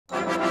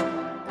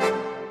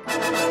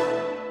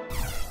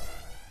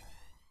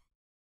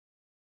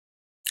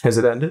Has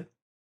it ended?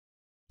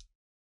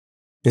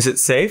 Is it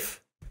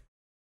safe?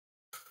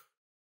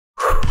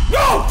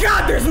 Oh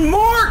God, there's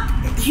more!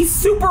 He's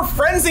super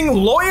friendsing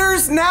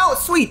lawyers now?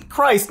 Sweet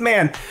Christ,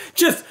 man.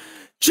 Just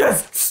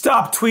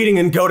stop tweeting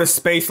and go to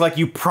space like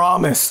you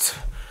promised.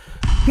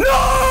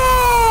 No!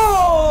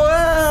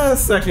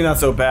 It's actually not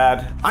so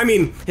bad. I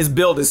mean, his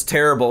build is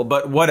terrible,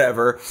 but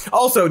whatever.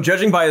 Also,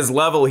 judging by his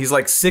level, he's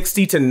like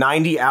 60 to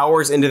 90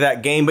 hours into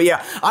that game. But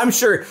yeah, I'm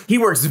sure he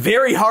works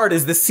very hard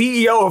as the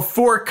CEO of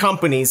 4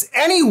 companies.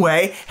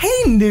 Anyway,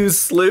 hey news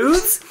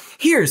sleuths!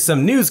 Here's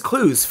some news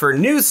clues for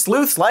news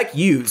sleuths like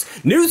yous.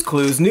 News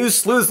clues news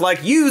sleuths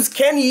like yous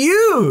can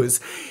use.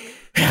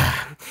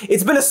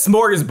 It's been a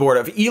smorgasbord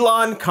of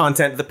Elon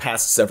content the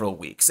past several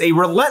weeks. A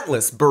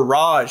relentless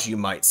barrage, you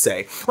might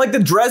say. Like the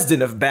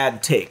Dresden of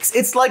bad takes.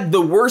 It's like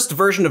the worst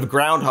version of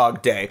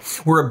Groundhog Day,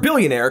 where a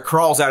billionaire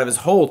crawls out of his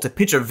hole to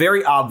pitch a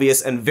very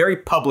obvious and very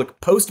public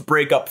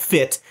post-breakup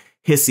fit,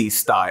 hissy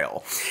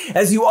style.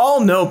 As you all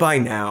know by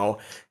now,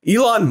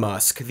 Elon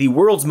Musk, the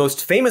world's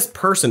most famous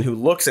person who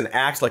looks and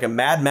acts like a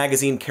Mad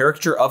Magazine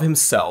caricature of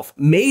himself,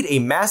 made a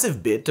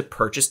massive bid to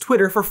purchase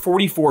Twitter for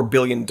 $44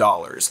 billion.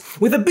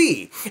 With a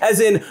B,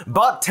 as in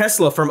bought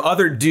Tesla from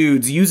other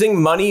dudes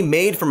using money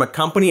made from a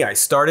company I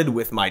started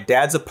with my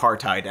dad's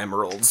apartheid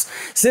emeralds.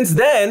 Since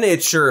then,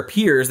 it sure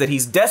appears that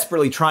he's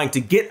desperately trying to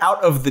get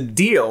out of the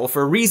deal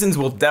for reasons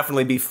we'll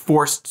definitely be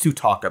forced to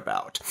talk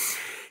about.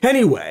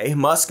 Anyway,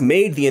 Musk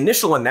made the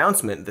initial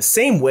announcement the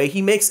same way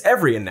he makes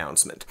every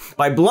announcement,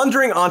 by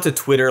blundering onto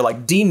Twitter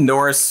like Dean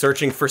Norris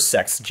searching for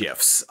sex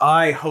gifs.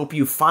 I hope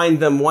you find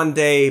them one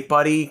day,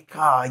 buddy.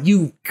 Ah,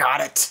 you got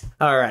it.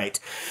 All right,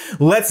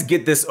 let's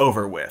get this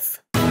over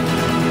with.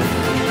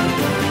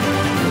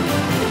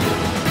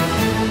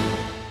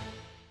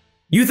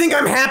 You think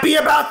I'm happy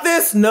about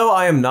this? No,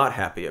 I am not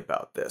happy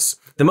about this.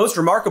 The most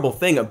remarkable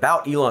thing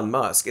about Elon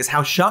Musk is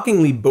how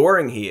shockingly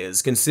boring he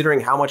is,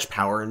 considering how much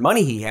power and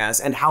money he has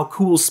and how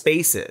cool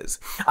space is.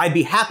 I'd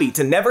be happy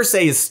to never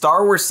say his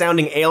Star Wars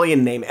sounding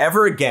alien name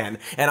ever again,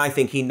 and I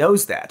think he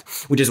knows that,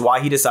 which is why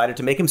he decided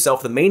to make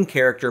himself the main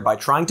character by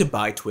trying to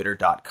buy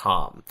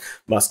Twitter.com.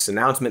 Musk's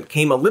announcement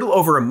came a little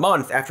over a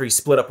month after he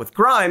split up with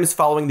Grimes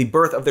following the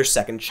birth of their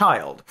second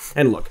child.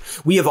 And look,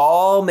 we have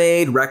all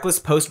made reckless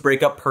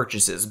post-breakup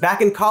purchases.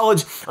 Back in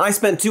college, I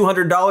spent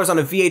 $200 on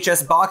a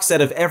VHS box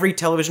set of every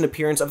television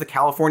appearance of the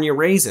California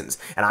Raisins.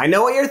 And I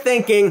know what you're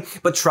thinking,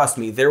 but trust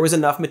me, there was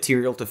enough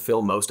material to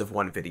fill most of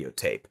one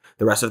videotape.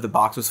 The rest of the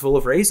box was full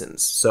of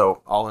raisins.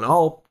 So all in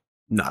all,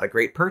 not a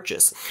great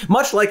purchase.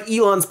 Much like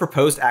Elon's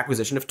proposed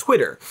acquisition of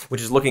Twitter,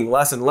 which is looking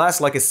less and less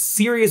like a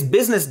serious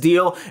business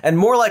deal and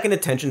more like an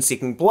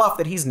attention-seeking bluff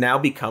that he's now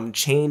become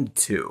chained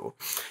to.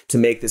 To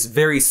make this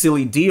very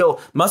silly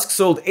deal, Musk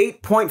sold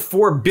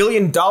 $8.4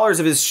 billion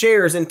of his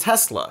shares in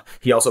Tesla.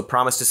 He also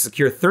promised to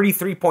secure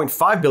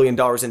 $33.5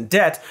 billion in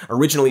debt,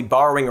 originally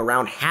borrowing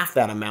around half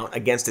that amount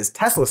against his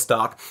Tesla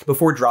stock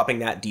before dropping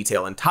that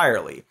detail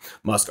entirely.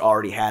 Musk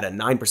already had a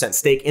 9%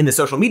 stake in the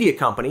social media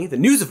company, the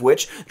news of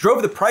which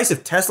drove the price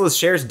of Tesla's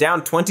shares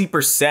down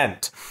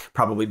 20%.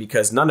 Probably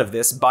because none of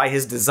this, by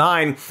his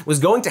design, was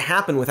going to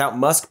happen without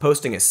Musk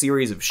posting a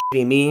series of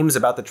shitty memes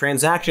about the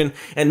transaction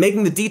and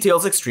making the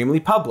details extremely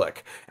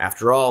public.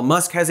 After all,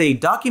 Musk has a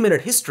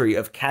documented history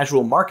of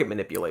casual market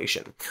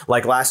manipulation.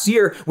 Like last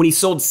year, when he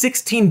sold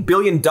 $16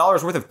 billion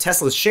worth of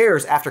Tesla's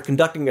shares after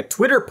conducting a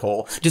Twitter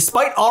poll,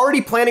 despite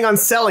already planning on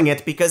selling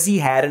it because he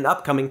had an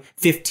upcoming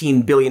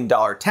 $15 billion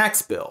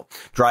tax bill,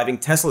 driving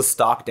Tesla's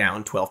stock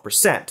down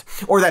 12%.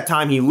 Or that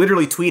time he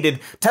literally tweeted,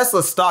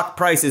 "Tesla's stock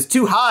price is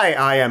too high,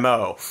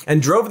 IMO,"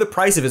 and drove the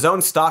price of his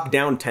own stock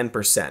down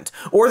 10%.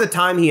 Or the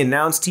time he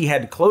announced he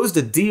had closed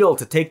a deal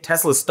to take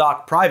Tesla's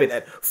stock private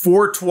at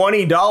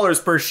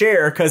 $420 per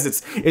share, because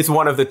it's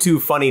one of the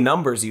two funny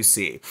numbers you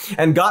see,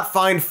 and got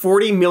fined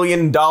 $40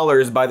 million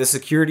by the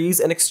Securities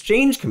and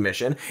Exchange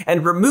Commission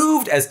and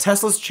removed as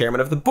Tesla's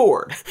chairman of the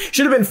board.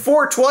 Should have been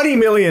 $420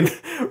 million,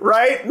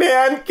 right,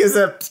 man?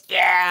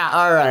 Yeah,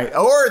 all right.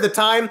 Or the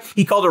time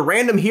he called a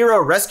random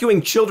hero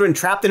rescuing children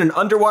trapped in an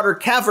underwater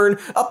cavern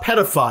a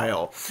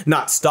pedophile.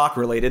 Not stock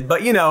related,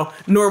 but you know,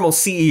 normal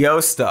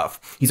CEO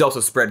stuff. He's also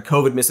spread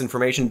COVID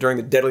misinformation during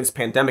the deadliest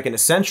pandemic in a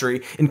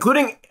century,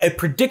 including a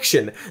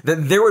prediction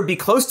that there would be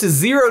close to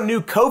 0 new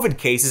COVID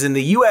cases in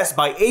the US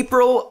by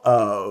April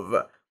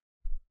of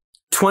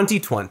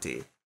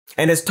 2020.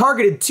 And has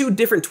targeted 2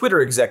 different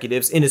Twitter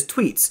executives in his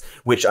tweets,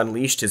 which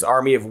unleashed his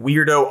army of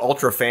weirdo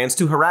ultra fans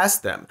to harass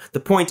them. The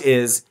point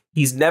is,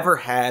 he's never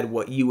had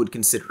what you would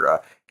consider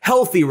a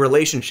healthy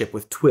relationship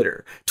with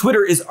Twitter.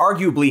 Twitter is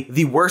arguably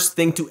the worst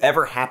thing to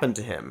ever happen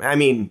to him. I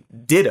mean,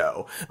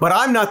 ditto. But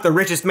I'm not the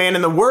richest man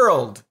in the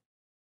world.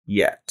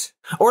 Yet.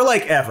 Or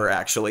like ever,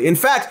 actually. In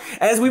fact,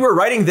 as we were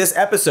writing this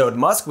episode,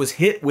 Musk was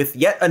hit with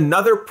yet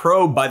another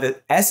probe by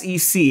the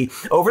SEC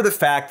over the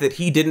fact that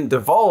he didn't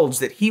divulge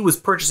that he was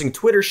purchasing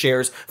Twitter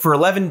shares for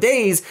 11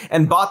 days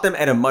and bought them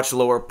at a much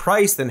lower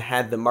price than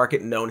had the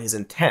market known his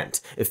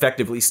intent,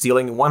 effectively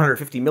stealing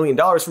 $150 million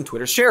from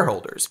Twitter's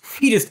shareholders.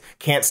 He just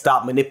can't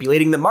stop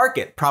manipulating the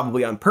market,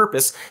 probably on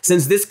purpose,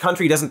 since this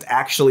country doesn't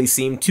actually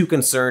seem too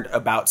concerned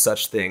about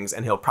such things,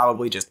 and he'll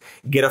probably just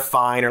get a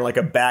fine or like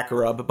a back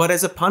rub, but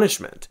as a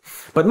punishment.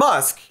 But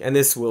Musk, and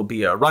this will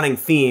be a running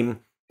theme,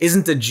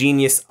 isn't a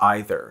genius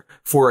either.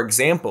 For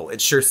example,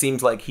 it sure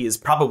seems like he is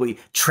probably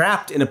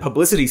trapped in a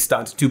publicity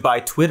stunt to buy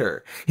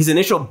Twitter. His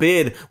initial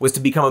bid was to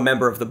become a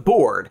member of the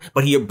board,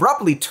 but he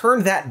abruptly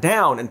turned that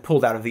down and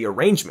pulled out of the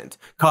arrangement,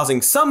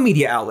 causing some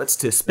media outlets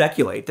to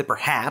speculate that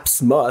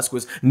perhaps Musk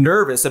was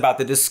nervous about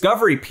the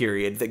discovery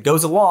period that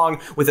goes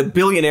along with a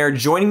billionaire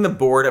joining the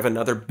board of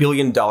another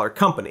billion-dollar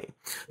company.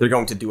 They're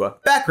going to do a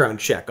background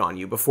check on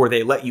you before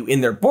they let you in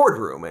their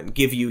boardroom and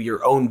give you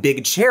your own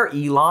big chair,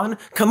 Elon.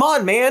 Come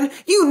on, man.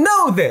 You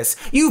know this.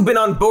 You've been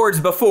on boards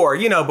before,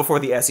 before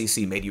the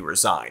SEC made you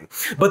resign.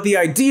 But the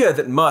idea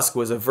that Musk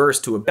was averse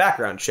to a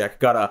background check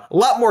got a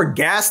lot more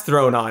gas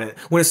thrown on it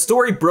when a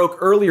story broke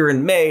earlier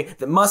in May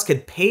that Musk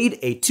had paid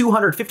a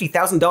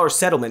 $250,000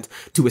 settlement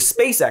to a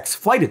SpaceX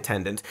flight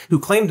attendant who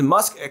claimed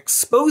Musk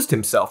exposed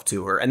himself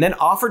to her and then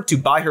offered to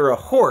buy her a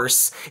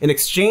horse in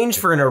exchange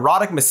for an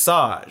erotic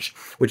massage,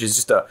 which is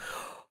just a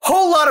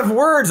whole lot of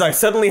words I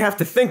suddenly have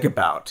to think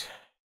about.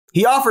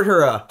 He offered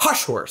her a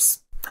hush horse.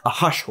 A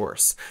hush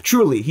horse.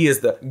 Truly, he is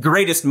the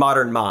greatest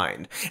modern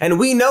mind. And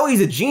we know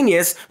he's a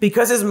genius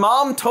because his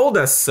mom told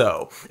us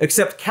so.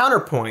 Except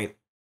counterpoint,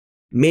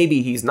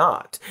 maybe he's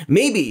not.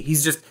 Maybe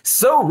he's just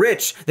so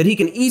rich that he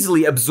can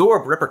easily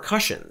absorb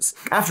repercussions.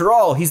 After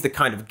all, he's the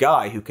kind of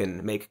guy who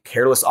can make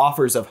careless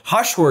offers of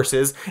hush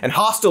horses and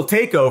hostile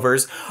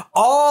takeovers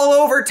all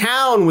over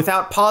town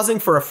without pausing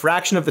for a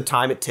fraction of the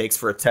time it takes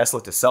for a Tesla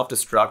to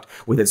self-destruct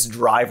with its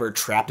driver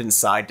trapped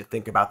inside to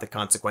think about the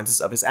consequences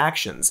of his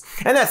actions.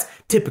 And that's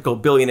typical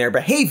billionaire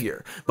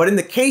behavior. But in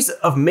the case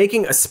of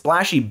making a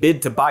splashy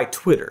bid to buy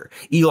Twitter,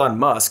 Elon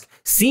Musk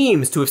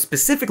seems to have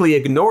specifically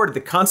ignored the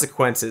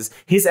consequences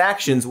his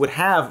actions would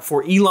have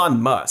for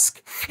Elon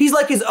Musk. He's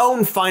like his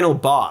own final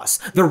boss,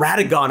 the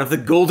Radagon of the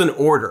Golden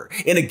Order,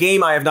 in a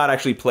game I have not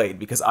actually played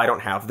because I don't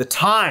have the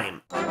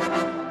time.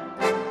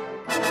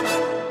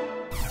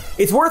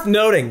 It's worth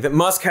noting that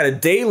Musk had a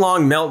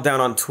day-long meltdown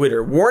on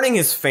Twitter, warning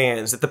his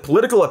fans that the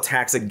political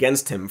attacks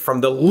against him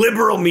from the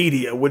liberal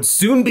media would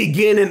soon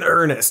begin in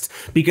earnest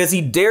because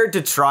he dared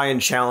to try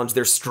and challenge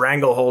their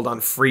stranglehold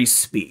on free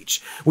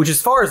speech, which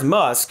as far as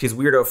Musk, his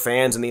weirdo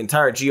fans, and the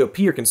entire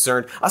GOP are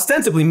concerned,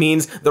 ostensibly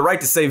means the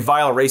right to say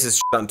vile racist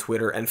shit on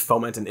Twitter and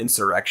foment an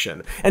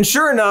insurrection. And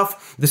sure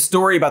enough, the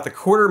story about the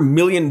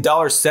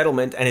 $250,000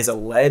 settlement and his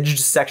alleged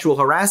sexual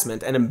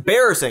harassment and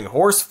embarrassing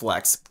horse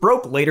flex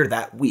broke later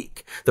that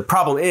week. The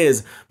problem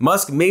is,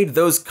 Musk made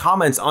those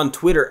comments on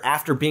Twitter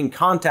after being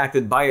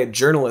contacted by a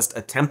journalist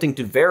attempting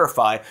to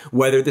verify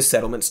whether the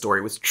settlement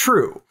story was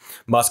true.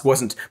 Musk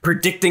wasn't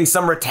predicting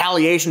some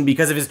retaliation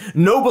because of his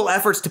noble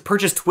efforts to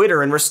purchase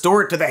Twitter and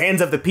restore it to the hands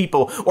of the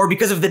people, or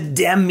because of the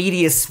Dem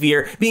media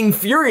sphere being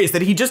furious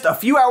that he just a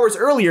few hours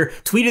earlier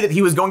tweeted that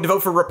he was going to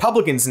vote for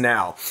Republicans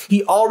now.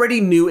 He already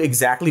knew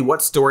exactly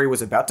what story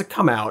was about to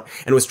come out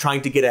and was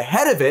trying to get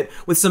ahead of it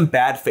with some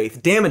bad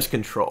faith damage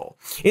control.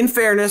 In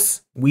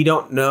fairness, we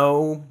don't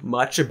know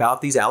much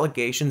about these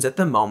allegations at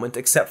the moment,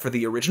 except for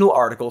the original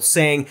article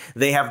saying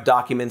they have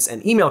documents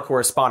and email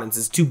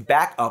correspondences to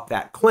back up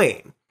that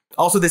claim.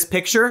 Also, this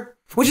picture,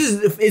 which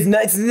is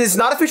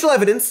not official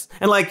evidence,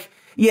 and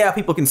yeah,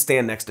 people can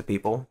stand next to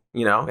people.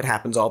 It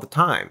happens all the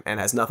time and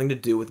has nothing to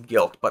do with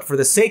guilt. But for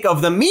the sake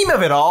of the meme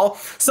of it all,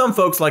 some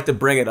folks like to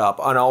bring it up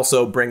and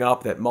also bring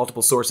up that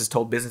multiple sources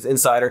told Business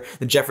Insider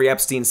that Jeffrey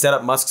Epstein set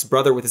up Musk's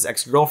brother with his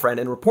ex-girlfriend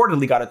and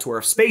reportedly got a tour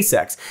of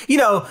SpaceX.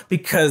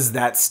 Because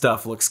that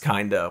stuff looks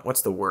kinda,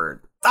 what's the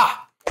word?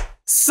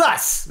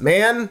 Sus,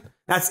 man.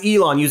 That's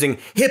Elon using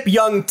hip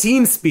young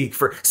teen speak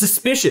for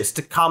suspicious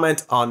to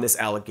comment on this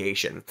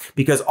allegation.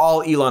 Because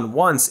all Elon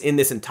wants in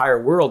this entire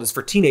world is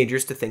for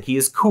teenagers to think he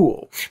is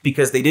cool.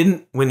 Because they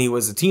didn't when he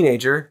was a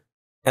teenager,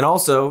 and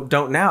also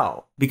don't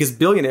now. Because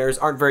billionaires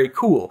aren't very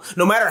cool.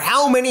 No matter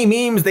how many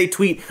memes they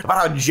tweet about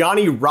how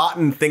Johnny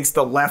Rotten thinks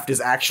the left is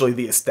actually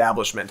the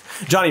establishment.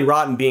 Johnny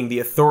Rotten being the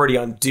authority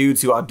on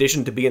dudes who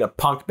auditioned to be in a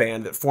punk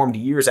band that formed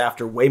years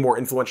after way more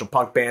influential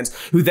punk bands,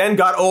 who then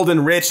got old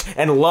and rich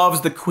and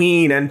loves the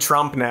Queen and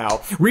Trump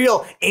now.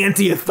 Real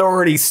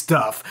anti-authority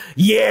stuff.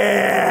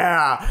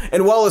 Yeah!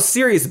 And while a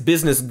serious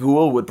business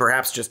ghoul would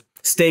perhaps just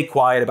stay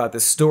quiet about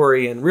this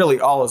story and really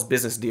all his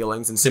business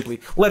dealings and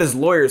simply let his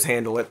lawyers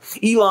handle it,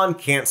 Elon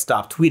can't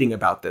stop tweeting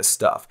about this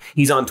stuff.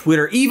 He's on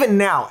Twitter even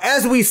now,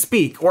 as we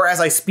speak, or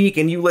as I speak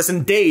and you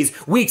listen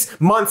days,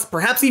 weeks, months,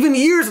 perhaps even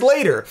years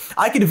later.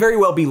 I could very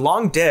well be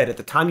long dead at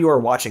the time you are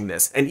watching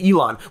this, and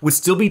Elon would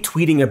still be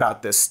tweeting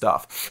about this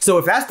stuff. So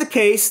if that's the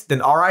case, then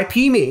RIP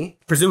me.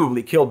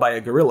 presumably killed by a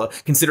gorilla,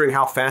 considering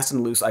how fast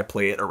and loose I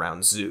play it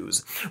around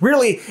zoos.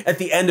 Really, at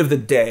the end of the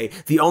day,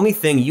 the only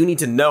thing you need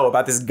to know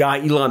about this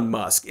guy Elon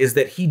Musk is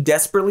that he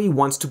desperately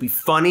wants to be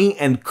funny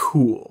and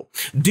cool.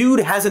 Dude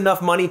has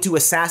enough money to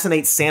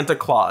assassinate Santa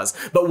Claus,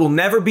 but will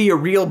never be a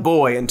real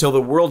boy until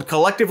the world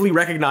collectively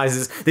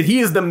recognizes that he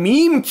is the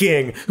meme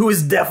king who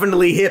is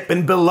definitely hip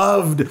and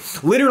beloved.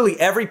 Literally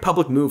every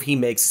public move he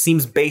makes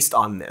seems based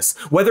on this,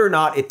 whether or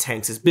not it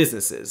tanks his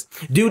businesses.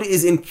 Dude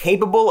is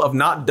incapable of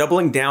not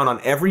doubling down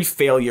on every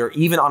failure,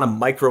 even on a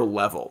micro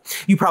level.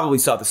 You probably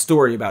saw the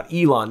story about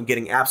Elon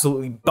getting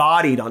absolutely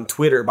bodied on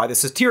Twitter by the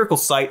satirical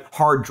site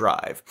Hard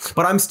Drive,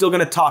 but I'm still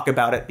going to talk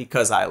about it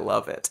because I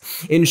love it.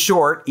 In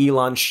short,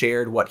 Elon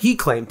shared what he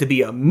claimed to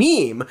be a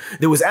meme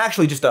that was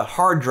actually just a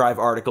Hard Drive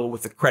article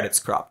with the credits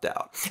cropped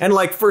out. And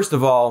like, first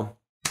of all,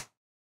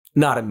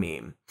 not a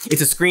meme.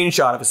 It's a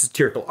screenshot of a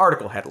satirical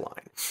article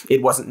headline.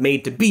 It wasn't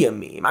made to be a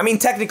meme. I mean,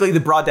 technically, the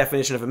broad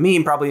definition of a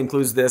meme probably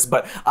includes this,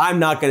 but I'm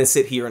not going to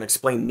sit here and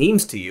explain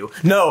memes to you.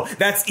 No,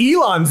 that's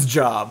Elon's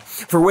job.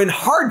 For when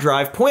Hard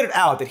Drive pointed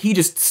out that he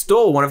just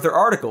stole one of their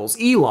articles,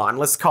 Elon,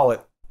 let's call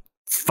it,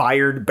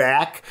 fired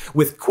back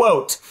with,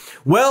 quote,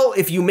 "Well,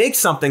 if you make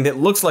something that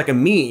looks like a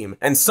meme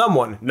and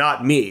someone,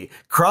 not me,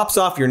 crops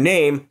off your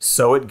name,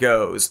 so it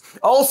goes.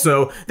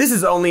 Also, this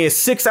is only a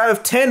 6 out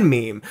of 10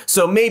 meme,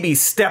 so maybe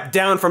step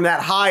down from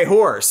that high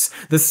horse.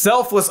 The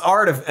selfless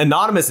art of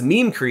anonymous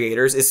meme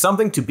creators is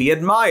something to be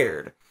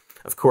admired."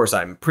 Of course,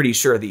 I'm pretty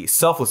sure the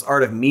selfless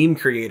art of meme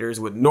creators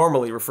would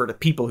normally refer to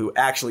people who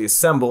actually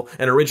assemble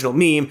an original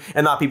meme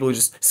and not people who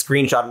just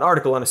screenshot an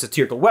article on a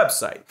satirical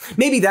website.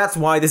 Maybe that's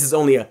why this is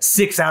only a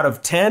 6 out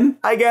of 10,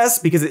 I guess,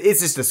 because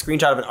it's just a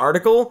screenshot of an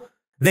article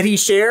that he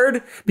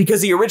shared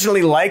because he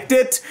originally liked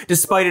it,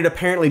 despite it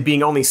apparently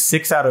being only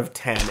 6 out of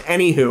 10.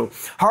 Anywho,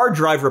 Hard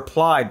Drive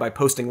replied by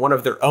posting one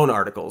of their own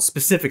articles,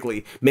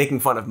 specifically making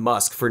fun of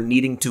Musk for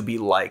needing to be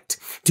liked,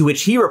 to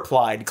which he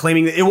replied,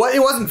 claiming that it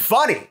wasn't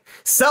funny,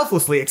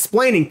 selflessly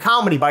explaining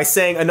comedy by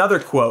saying another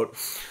quote,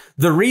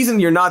 "The reason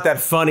you're not that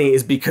funny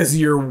is because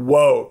you're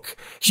woke.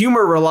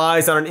 Humor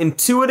relies on an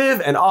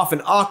intuitive and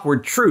often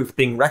awkward truth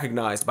being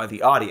recognized by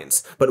the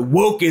audience, but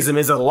wokeism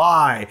is a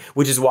lie,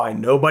 which is why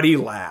nobody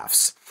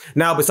laughs."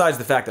 Now, besides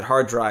the fact that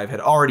Hard Drive had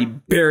already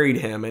buried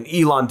him and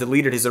Elon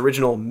deleted his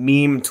original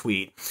meme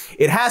tweet,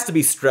 it has to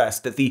be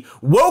stressed that the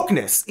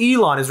wokeness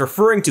Elon is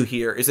referring to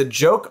here is a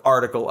joke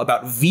article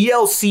about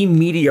VLC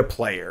Media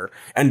Player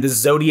and the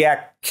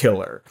Zodiac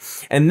Killer,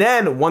 and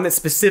then one that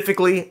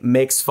specifically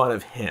makes fun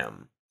of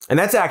him. And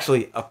that's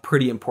actually a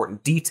pretty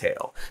important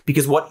detail,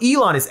 because what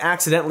Elon is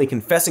accidentally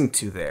confessing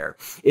to there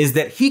is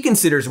that he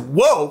considers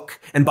woke,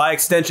 and by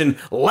extension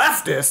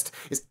leftist,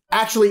 is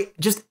actually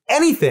just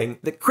anything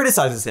that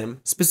criticizes him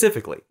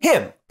specifically.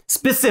 Him.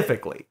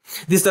 Specifically.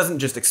 This doesn't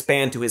just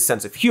expand to his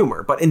sense of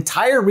humor, but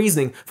entire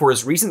reasoning for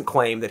his recent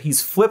claim that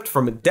he's flipped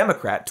from a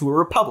Democrat to a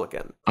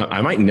Republican.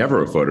 I might never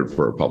have voted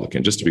for a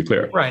Republican, just to be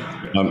clear. Right.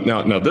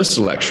 Now this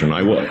election,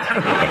 I will.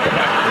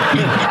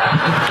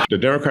 The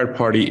Democratic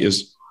Party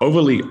is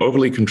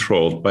overly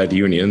controlled by the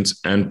unions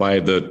and by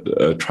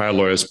the trial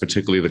lawyers,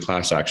 particularly the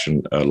class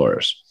action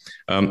lawyers.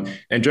 And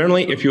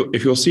generally, if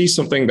you'll see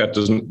something that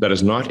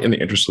is not in the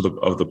interest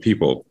of the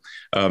people,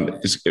 on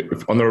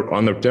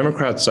the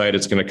Democrat side,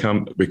 it's going to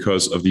come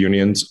because of the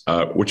unions,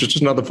 which is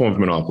just another form of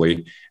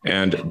monopoly,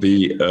 and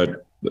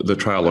the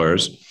trial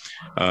lawyers.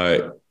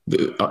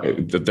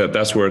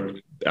 That's where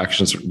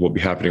actions will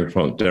be happening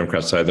from the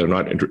Democrat side that are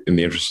not in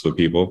the interest of the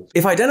people.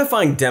 If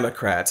identifying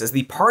Democrats as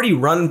the party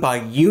run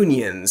by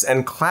unions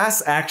and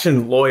class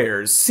action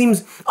lawyers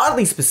seems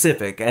oddly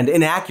specific and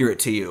inaccurate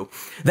to you,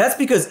 that's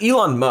because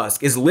Elon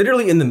Musk is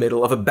literally in the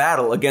middle of a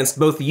battle against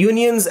both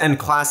unions and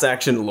class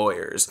action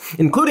lawyers,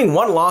 including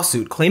one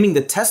lawsuit claiming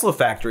that Tesla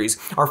factories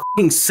are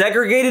f***ing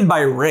segregated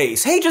by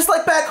race. Hey, just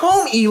like back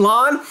home,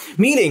 Elon!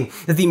 Meaning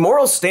that the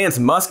moral stance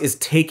Musk is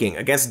taking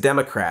against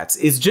Democrats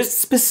is just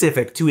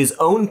specific to his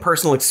own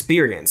personal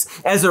experience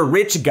as a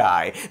rich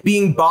guy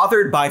being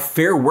bothered by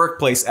fair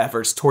workplace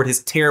efforts toward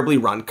his terribly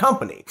run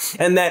company.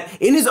 And that,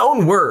 in his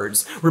own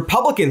words,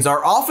 Republicans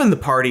are often the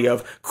party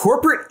of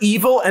corporate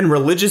evil and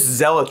religious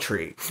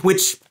zealotry,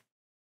 which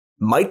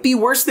might be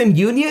worse than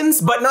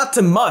unions, but not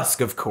to Musk,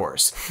 of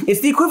course.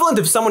 It's the equivalent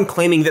of someone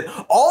claiming that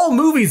all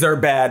movies are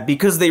bad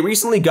because they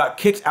recently got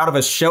kicked out of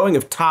a showing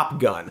of Top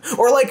Gun.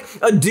 Or like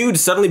a dude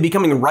suddenly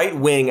becoming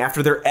right-wing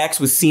after their ex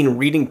was seen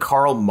reading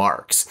Karl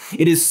Marx.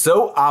 It is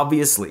so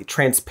obviously,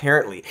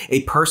 transparently,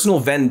 a personal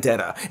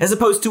vendetta, as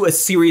opposed to a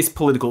serious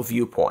political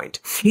viewpoint.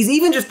 He's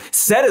even just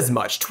said as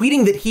much,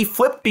 tweeting that he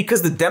flipped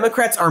because the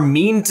Democrats are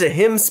mean to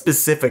him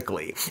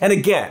specifically. And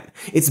again,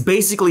 it's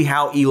basically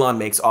how Elon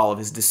makes all of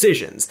his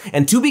decisions.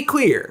 And to be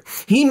clear,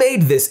 he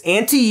made this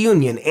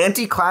anti-union,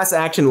 anti-class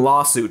action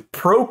lawsuit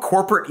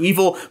pro-corporate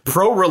evil,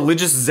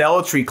 pro-religious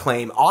zealotry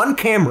claim on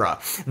camera.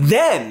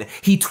 Then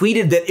he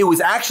tweeted that it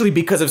was actually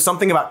because of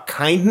something about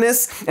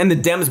kindness and the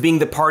Dems being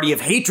the party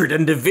of hatred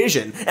and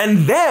division.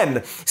 And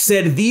then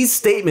said these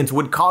statements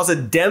would cause a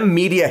Dem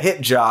media hit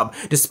job,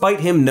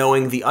 despite him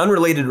knowing the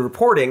unrelated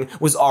reporting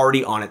was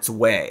already on its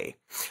way.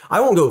 I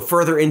won't go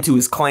further into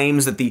his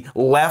claims that the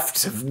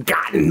left have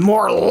gotten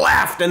more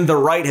left and the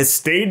right has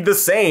stayed the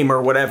same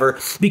or whatever,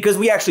 because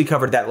we actually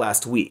covered that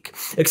last week.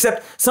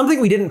 Except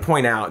something we didn't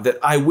point out that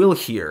I will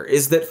here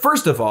is that,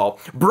 first of all,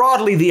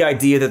 broadly the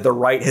idea that the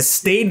right has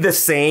stayed the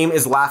same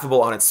is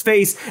laughable on its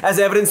face, as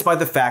evidenced by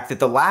the fact that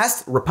the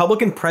last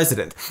Republican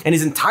president and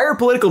his entire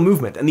political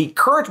movement and the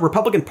current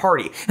Republican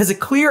Party has a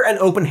clear and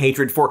open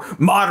hatred for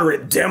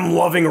moderate,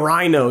 Dem-loving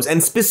rhinos,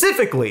 and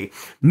specifically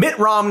Mitt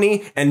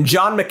Romney and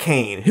John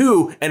McCain,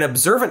 who, an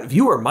observant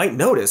viewer might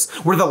notice,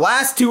 were the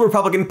last two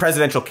Republican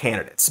presidential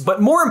candidates. But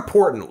more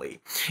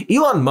importantly,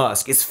 Elon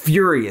Musk is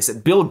furious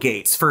at Bill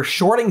Gates for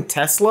shorting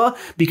Tesla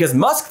because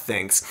Musk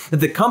thinks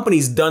that the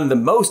company's done the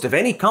most of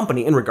any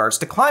company in regards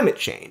to climate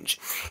change.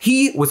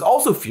 He was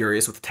also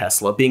furious with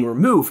Tesla being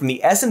removed from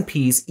the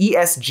S&P's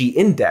ESG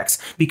index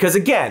because,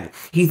 again,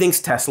 he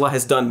thinks Tesla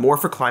has done more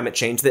for climate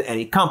change than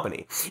any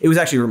company. It was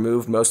actually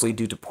removed mostly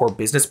due to poor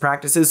business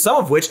practices, some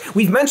of which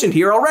we've mentioned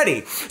here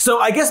already. So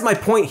I guess my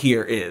point here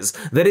is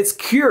that it's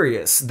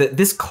curious that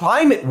this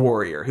climate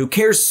warrior who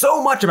cares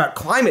so much about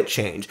climate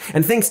change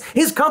and thinks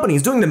his company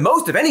is doing the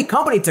most of any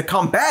company to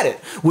combat it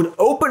would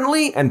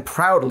openly and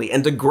proudly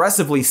and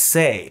aggressively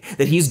say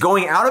that he's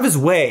going out of his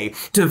way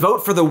to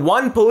vote for the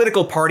one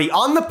political party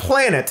on the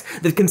planet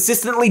that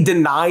consistently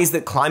denies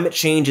that climate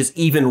change is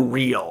even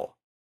real.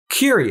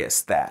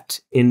 Curious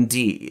that,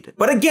 indeed.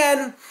 But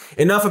again,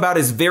 enough about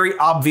his very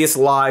obvious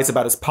lies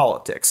about his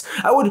politics.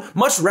 I would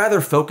much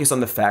rather focus on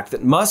the fact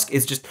that Musk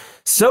is just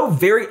so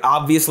very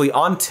obviously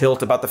on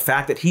tilt about the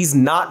fact that he's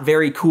not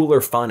very cool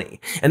or funny,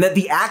 and that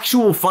the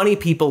actual funny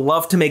people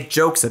love to make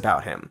jokes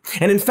about him.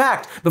 And in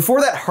fact, before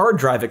that hard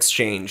drive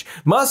exchange,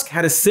 Musk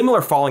had a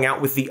similar falling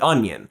out with The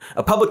Onion,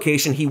 a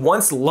publication he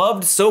once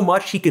loved so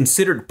much he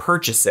considered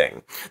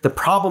purchasing. The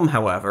problem,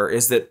 however,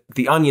 is that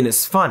The Onion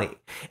is funny,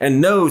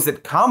 and knows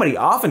that comedy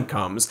often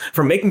comes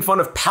from making fun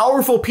of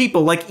powerful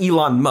people like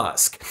Elon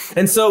Musk.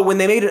 And so when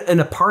they made an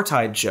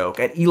apartheid joke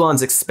at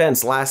Elon's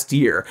expense last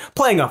year,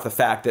 playing off the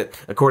fact that,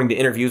 according to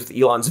interviews with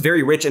Elon's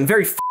very rich and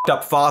very f***ed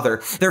up father,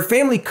 their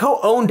family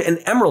co-owned an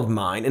emerald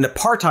mine in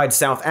apartheid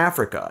South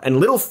Africa, and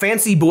little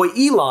fancy boy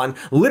Elon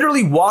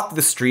literally walked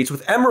the streets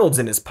with emeralds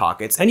in his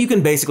pockets, and you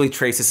can basically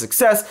trace his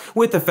success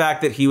with the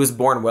fact that he was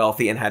born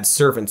wealthy and had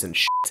servants and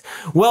shit.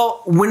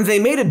 Well, when they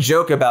made a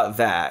joke about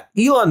that,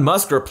 Elon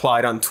Musk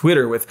replied on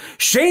Twitter with,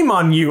 "Shame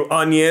on you,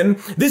 Onion.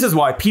 This is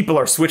why people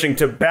are switching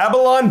to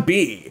Babylon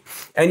Bee."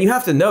 And you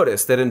have to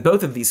notice that in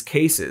both of these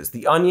cases,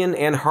 The Onion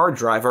and Hard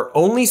Drive are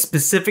only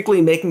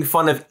specifically making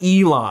fun of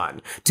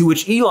Elon, to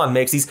which Elon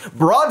makes these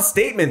broad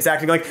statements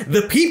acting like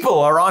the people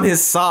are on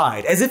his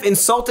side, as if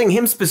insulting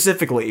him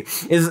specifically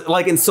is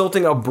like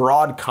insulting a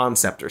broad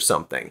concept or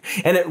something.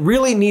 And it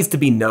really needs to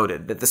be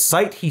noted that the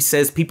site he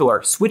says people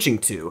are switching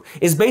to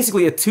is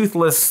basically a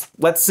toothless,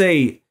 let's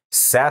say,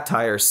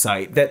 satire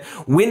site that,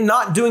 when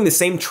not doing the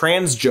same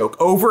trans joke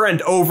over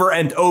and over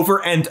and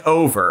over and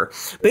over,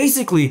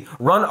 basically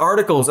run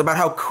articles about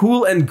how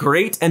cool and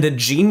great and a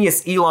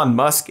genius Elon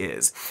Musk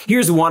is.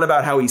 Here's one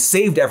about how he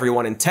saved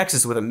everyone in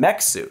Texas with a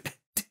mech suit.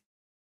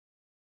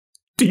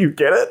 Do you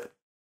get it?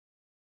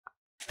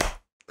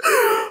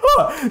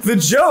 The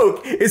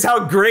joke is how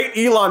great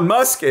Elon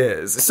Musk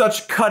is.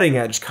 Such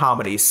cutting-edge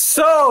comedy.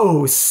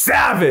 So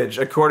savage,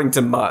 according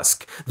to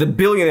Musk, the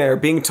billionaire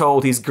being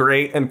told he's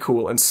great and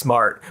cool and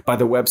smart by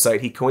the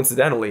website he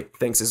coincidentally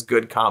thinks is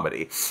good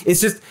comedy.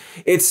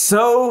 It's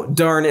so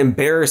darn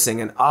embarrassing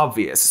and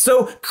obvious.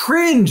 So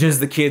cringe, as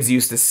the kids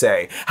used to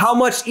say, how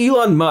much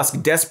Elon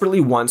Musk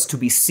desperately wants to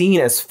be seen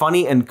as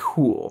funny and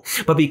cool,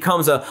 but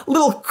becomes a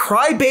little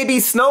crybaby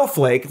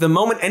snowflake the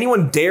moment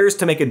anyone dares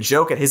to make a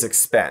joke at his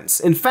expense.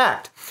 In fact,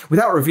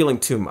 without revealing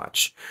too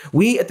much,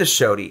 we at the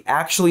Shody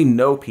actually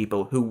know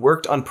people who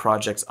worked on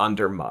projects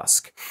under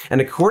Musk. And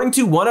according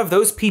to one of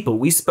those people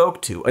we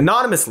spoke to,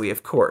 anonymously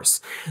of course,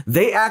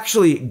 they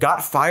actually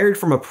got fired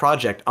from a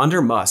project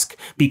under Musk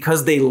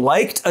because they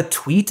liked a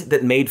tweet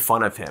that made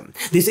fun of him.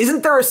 This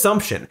isn't their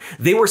assumption.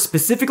 They were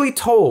specifically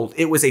told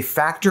it was a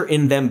factor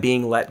in them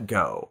being let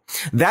go.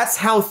 That's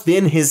how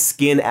thin his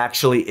skin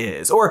actually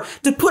is. Or,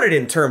 to put it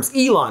in terms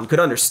Elon could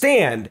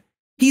understand,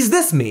 he's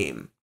this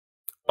meme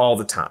all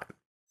the time.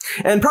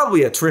 And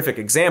probably a terrific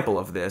example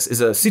of this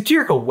is a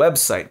satirical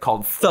website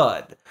called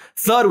Thud.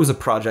 Thud was a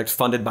project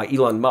funded by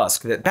Elon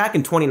Musk that back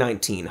in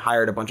 2019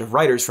 hired a bunch of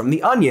writers from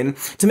The Onion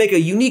to make a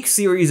unique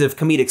series of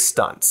comedic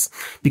stunts.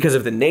 Because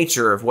of the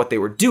nature of what they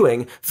were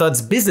doing,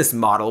 Thud's business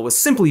model was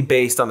simply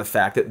based on the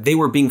fact that they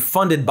were being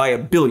funded by a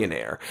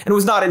billionaire and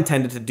was not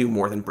intended to do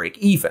more than break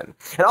even.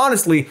 And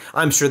honestly,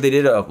 I'm sure they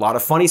did a lot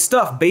of funny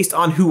stuff based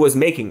on who was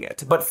making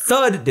it, but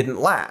Thud didn't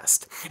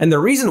last. And the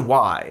reason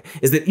why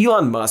is that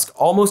Elon Musk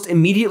almost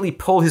immediately immediately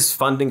pull his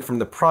funding from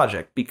the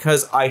project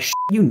because, I shit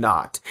you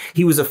not,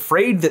 he was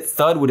afraid that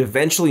Thud would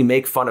eventually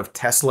make fun of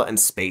Tesla and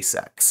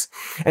SpaceX.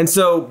 And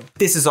so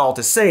this is all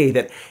to say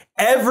that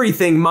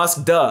everything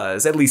Musk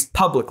does, at least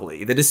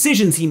publicly, the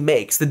decisions he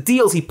makes, the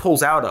deals he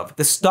pulls out of,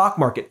 the stock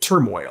market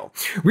turmoil,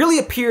 really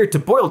appear to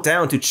boil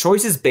down to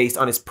choices based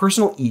on his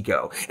personal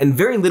ego and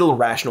very little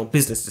rational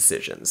business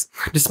decisions.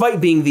 Despite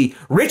being the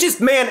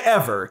richest man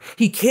ever,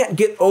 he can't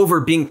get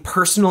over being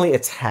personally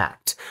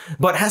attacked,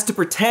 but has to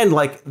pretend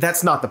like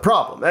that's not the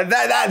problem.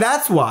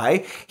 That's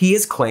why he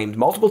has claimed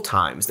multiple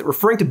times that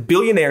referring to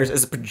billionaires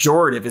as a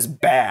pejorative is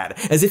bad,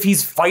 as if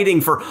he's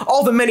fighting for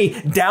all the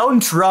many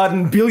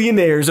downtrodden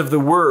billionaires of the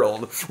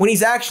world, when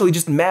he's actually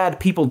just mad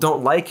people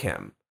don't like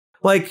him.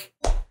 Like,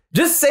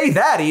 just say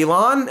that,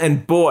 Elon.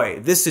 And boy,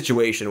 this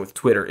situation with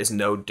Twitter is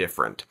no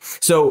different.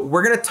 So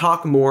we're going to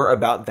talk more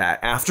about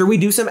that after we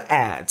do some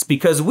ads,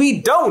 because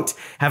we don't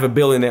have a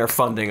billionaire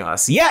funding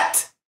us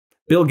yet.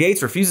 Bill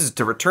Gates refuses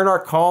to return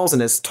our calls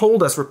and has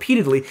told us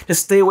repeatedly to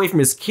stay away from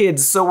his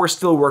kids, so we're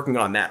still working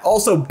on that.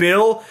 Also,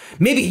 Bill,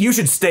 maybe you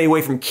should stay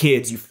away from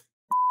kids, you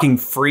fucking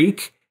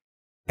freak.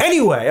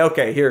 Anyway,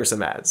 okay, here are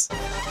some ads.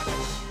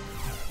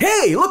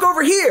 Hey, look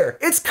over here!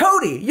 It's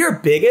Cody, your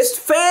biggest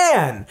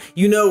fan!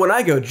 You know, when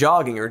I go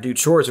jogging or do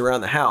chores around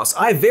the house,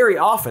 I very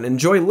often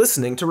enjoy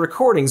listening to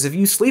recordings of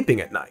you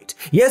sleeping at night.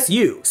 Yes,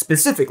 you,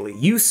 specifically,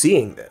 you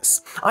seeing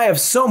this. I have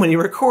so many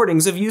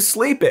recordings of you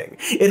sleeping.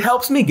 It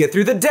helps me get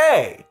through the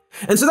day.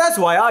 And so that's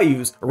why I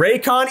use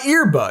Raycon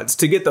earbuds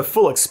to get the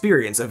full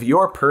experience of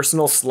your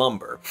personal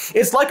slumber.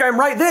 It's like I'm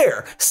right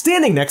there,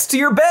 standing next to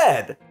your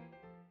bed.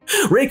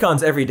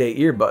 Raycon's everyday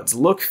earbuds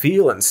look,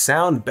 feel, and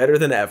sound better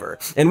than ever.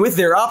 And with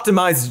their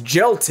optimized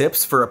gel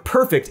tips for a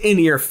perfect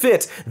in-ear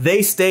fit,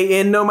 they stay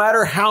in no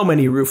matter how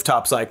many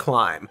rooftops I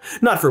climb.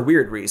 Not for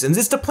weird reasons,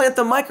 it's to plant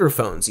the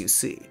microphones, you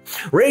see.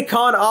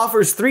 Raycon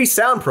offers 3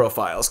 sound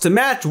profiles to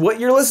match what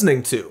you're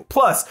listening to,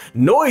 plus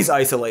noise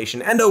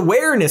isolation and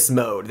awareness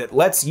mode that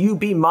lets you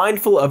be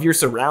mindful of your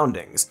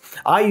surroundings.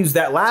 I use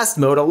that last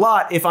mode a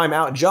lot if I'm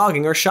out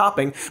jogging or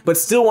shopping, but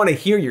still want to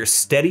hear your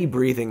steady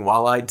breathing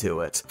while I do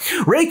it.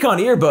 Raycon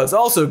earbuds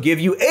also give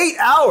you 8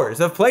 hours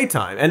of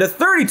playtime and a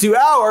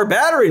 32-hour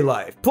battery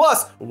life,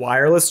 plus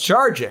wireless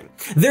charging.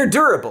 They're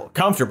durable,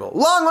 comfortable,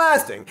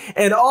 long-lasting,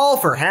 and all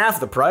for half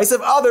the price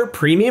of other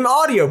premium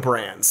audio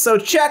brands. So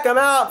check them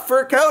out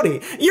for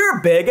Cody,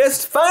 your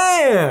biggest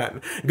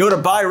fan! Go to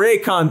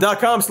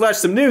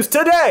buyraycon.com/somenews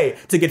today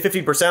to get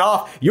 50%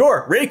 off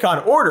your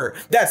Raycon order.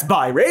 That's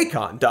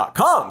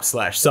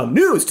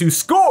buyraycon.com/somenews to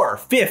score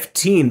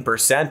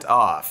 15%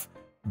 off.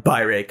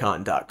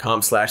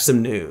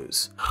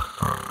 buyraycon.com/somenews.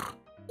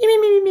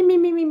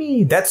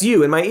 That's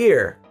you in my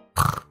ear.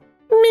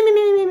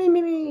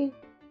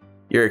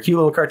 You're a cute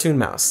little cartoon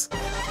mouse.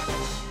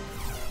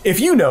 If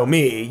you know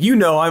me, you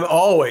know I'm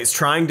always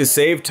trying to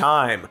save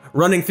time.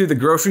 Running through the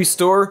grocery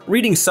store,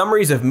 reading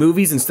summaries of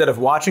movies instead of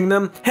watching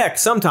them. Heck,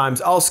 sometimes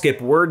I'll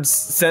skip words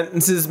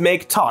sentences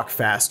make talk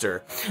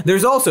faster.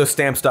 There's also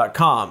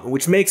Stamps.com,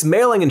 which makes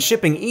mailing and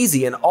shipping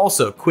easy and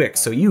also quick,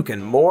 so you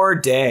can more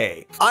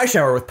day. I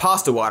shower with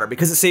pasta water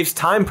because it saves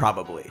time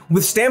probably.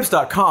 With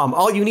Stamps.com,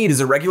 all you need is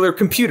a regular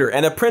computer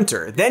and a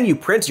printer. Then you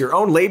print your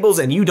own labels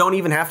and you don't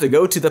even have to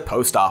go to the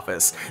post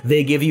office.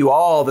 They give you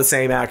all the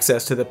same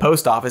access to the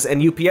post office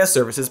and UPS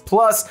services,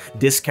 plus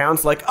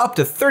discounts like up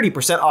to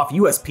 30% off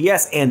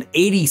USPS and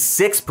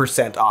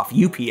 86% off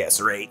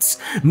UPS rates.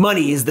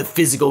 Money is the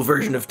physical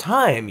version of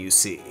time, you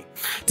see.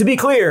 To be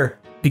clear,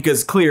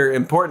 because clear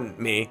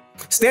important me,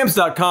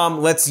 Stamps.com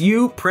lets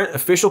you print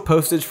official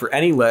postage for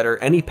any letter,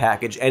 any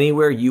package,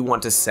 anywhere you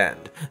want to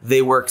send.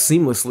 They work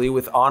seamlessly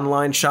with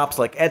online shops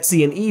like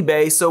Etsy and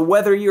eBay, so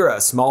whether you're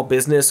a small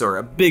business or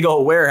a big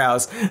old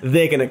warehouse,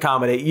 they can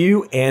accommodate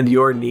you and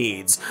your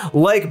needs.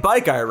 Like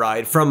bike I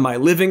ride from my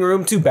living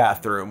room to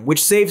bathroom,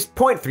 which saves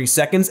 0.3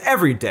 seconds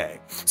every day.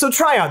 So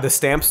try out the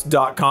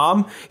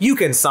Stamps.com. You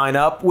can sign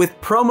up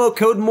with promo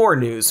code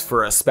MORENEWS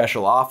for a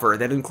special offer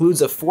that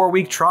includes a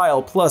 4-week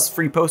trial plus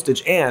free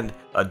postage and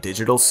a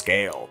digital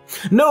scale.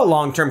 No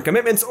long-term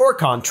commitments or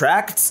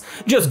contracts.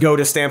 Just go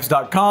to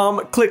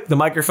Stamps.com, click the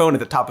microphone at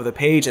the top of the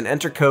page, and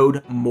enter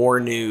code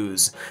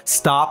MORENEWS.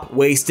 Stop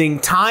wasting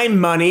time,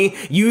 money.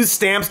 Use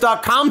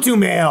Stamps.com to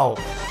mail.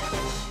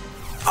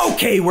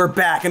 Okay, we're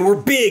back, and we're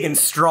big and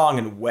strong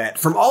and wet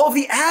from all of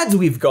the ads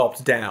we've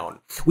gulped down.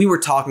 We were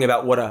talking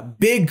about what a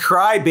big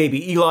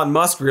crybaby Elon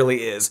Musk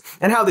really is,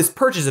 and how this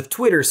purchase of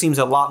Twitter seems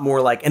a lot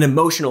more like an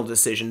emotional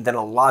decision than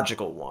a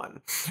logical one,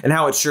 and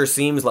how it sure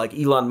seems like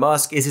Elon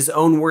Musk is his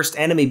own worst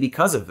enemy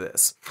because of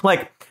this.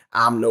 Like,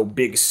 I'm no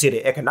big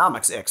city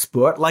economics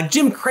expert like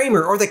Jim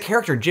Cramer or the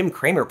character Jim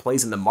Cramer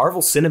plays in the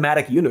Marvel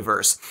Cinematic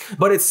Universe.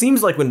 But it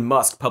seems like when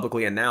Musk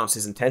publicly announced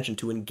his intention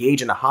to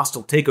engage in a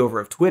hostile takeover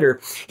of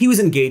Twitter, he was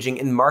engaging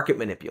in market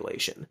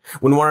manipulation.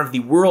 When one of the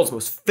world's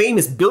most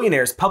famous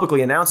billionaires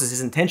publicly announces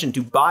his intention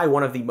to buy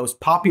one of the most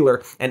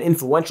popular and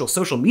influential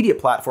social media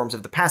platforms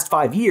of the past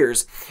 5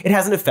 years, it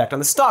has an effect on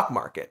the stock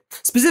market.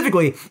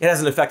 Specifically, it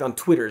has an effect on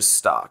Twitter's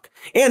stock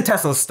and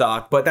Tesla's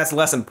stock, but that's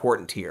less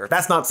important here.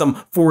 That's not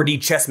some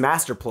 4D chess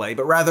master play,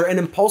 but rather an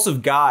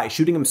impulsive guy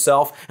shooting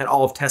himself and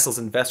all of Tesla's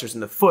investors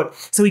in the foot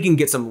so he can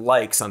get some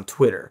likes on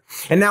Twitter.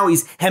 And now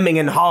he's hemming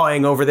and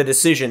hawing over the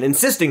decision,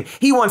 insisting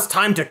he wants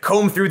time to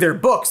comb through their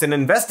books and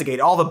investigate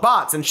all the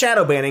bots and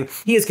shadow banning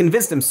he has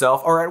convinced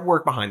himself are at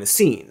work behind the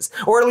scenes.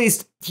 Or at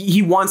least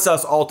he wants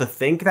us all to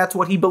think that's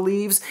what he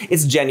believes.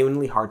 It's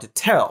genuinely hard to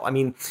tell. I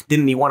mean,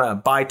 didn't he want to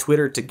buy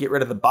Twitter to get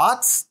rid of the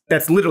bots?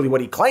 That's literally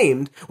what he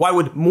claimed. Why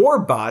would more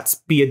bots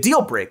be a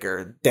deal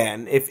breaker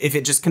then if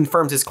it just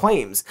confirms his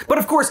claims? But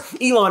of course,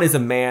 Elon is a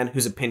man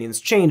whose opinions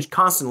change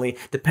constantly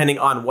depending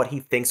on what he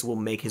thinks will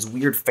make his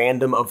weird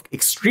fandom of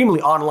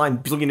extremely online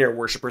billionaire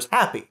worshippers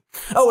happy.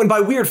 Oh, and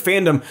by weird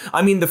fandom,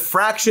 I mean the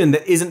fraction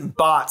that isn't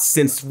bots,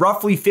 since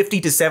roughly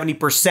 50 to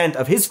 70%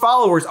 of his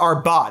followers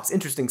are bots.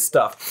 Interesting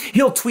stuff.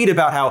 He'll tweet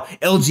about how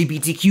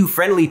LGBTQ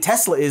friendly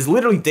Tesla is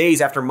literally days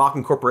after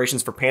mocking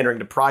corporations for pandering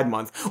to Pride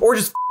Month, or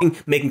just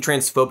making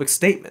transphobic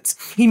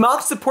statements. He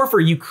mocks support for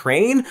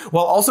Ukraine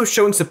while also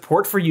showing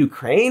support for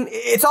Ukraine.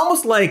 It's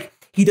almost like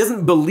he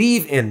doesn't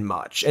believe in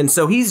much, and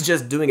so he's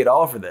just doing it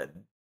all for the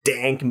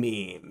dank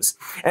memes,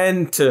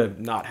 and to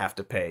not have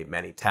to pay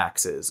many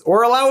taxes,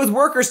 or allow his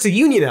workers to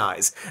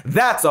unionize.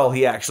 That's all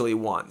he actually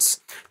wants.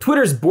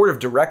 Twitter's board of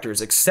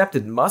directors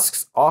accepted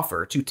Musk's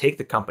offer to take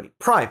the company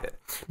private,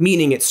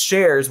 meaning its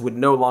shares would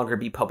no longer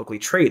be publicly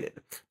traded.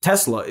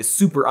 Tesla is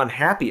super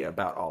unhappy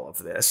about all of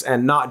this,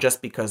 and not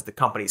just because the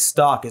company's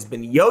stock has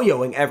been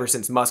yo-yoing ever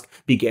since Musk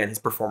began his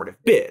performative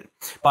bid.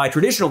 By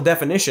traditional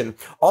definition,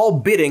 all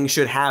bidding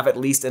should have at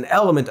least an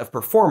element of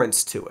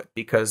performance to it,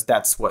 because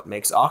that's what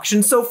makes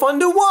auctions so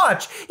fun to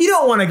watch. You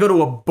don't want to go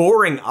to a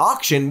boring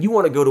auction. You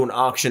want to go to an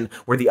auction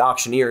where the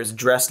auctioneer is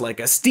dressed like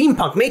a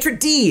steampunk maitre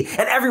d'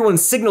 and everyone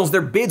signals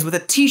their bids with a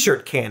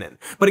t-shirt cannon.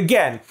 But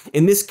again,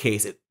 in this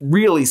case, it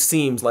really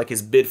seems like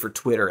his bid for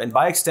Twitter, and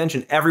by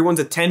extension, everyone's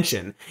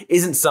attention,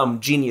 isn't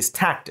some genius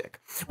tactic.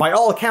 By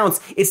all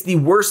accounts, it's the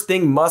worst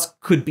thing Musk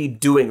could be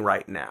doing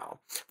right now.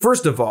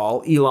 First of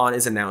all, Elon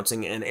is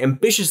announcing an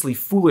ambitiously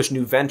foolish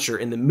new venture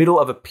in the middle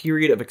of a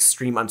period of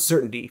extreme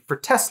uncertainty for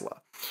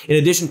Tesla. In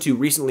addition to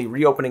recently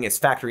reopening its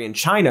factory in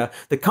China,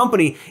 the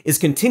company is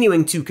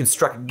continuing to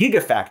construct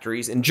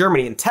gigafactories in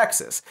Germany and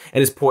Texas,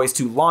 and is poised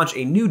to launch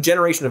a new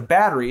generation of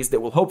batteries that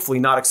will hopefully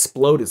not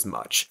explode as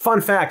much.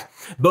 Fun fact,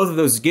 both of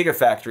those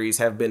gigafactories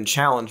have been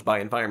challenged by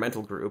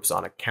environmental groups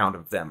on account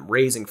of them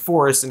razing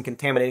forests and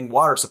contaminating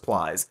water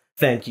supplies.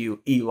 Thank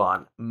you,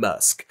 Elon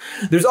Musk.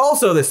 There's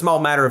also the small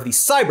matter of the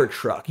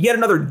Cybertruck, yet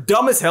another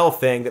dumb as hell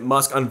thing that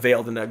Musk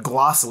unveiled in a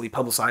glossily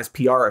publicized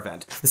PR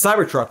event. The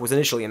Cybertruck was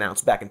initially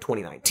announced back in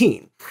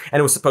 2019, and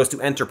it was supposed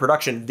to enter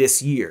production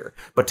this year,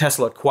 but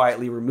Tesla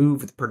quietly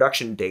removed the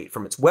production date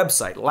from its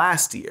website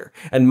last year,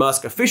 and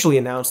Musk officially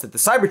announced that the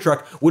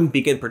Cybertruck wouldn't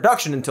begin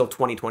production until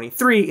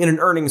 2023 in an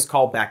earnings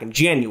call back in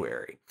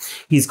January.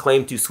 He's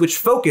claimed to switch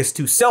focus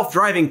to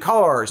self-driving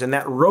cars and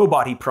that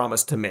robot he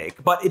promised to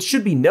make, but it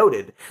should be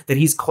noted that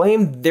he's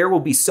claimed there will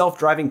be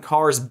self-driving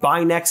cars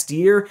by next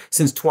year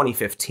since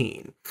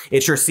 2015.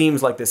 It sure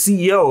seems like the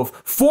CEO of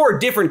 4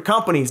 different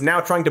companies now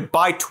trying to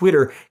buy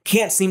Twitter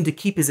can't seem to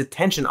keep his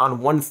attention on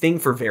one thing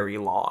for very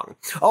long.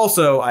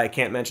 Also, I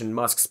can't mention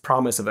Musk's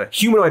promise of a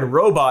humanoid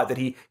robot that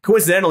he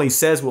coincidentally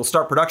says will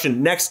start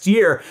production next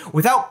year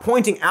without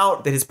pointing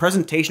out that his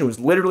presentation was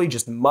literally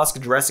just Musk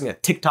dressing a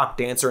TikTok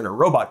dancer in a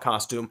robot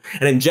costume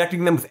and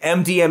injecting them with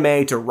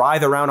MDMA to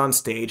writhe around on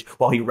stage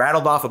while he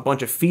rattled off a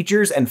bunch of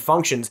features and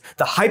functions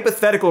the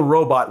hypothetical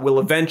robot will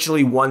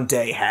eventually one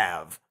day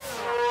have.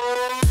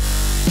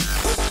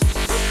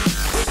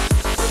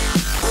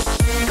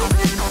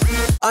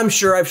 I'm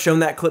sure I've shown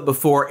that clip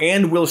before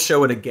and will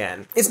show it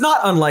again. It's not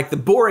unlike the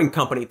Boring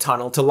Company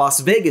tunnel to Las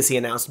Vegas he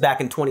announced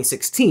back in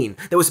 2016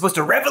 that was supposed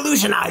to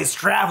revolutionize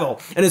travel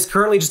and is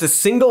currently just a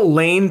single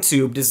lane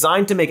tube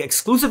designed to make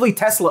exclusively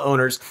Tesla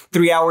owners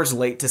 3 hours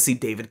late to see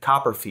David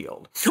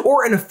Copperfield.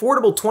 Or an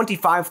affordable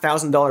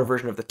 $25,000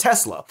 version of the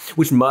Tesla,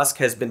 which Musk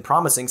has been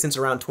promising since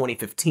around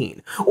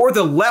 2015. Or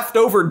the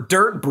leftover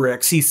dirt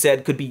bricks he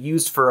said could be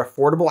used for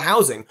affordable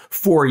housing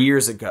 4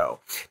 years ago.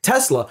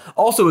 Tesla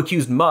also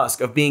accused Musk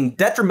of being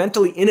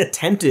detrimentally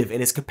inattentive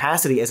in his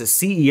capacity as a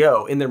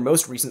CEO in their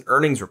most recent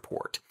earnings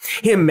report.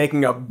 Him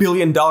making a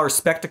billion-dollar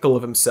spectacle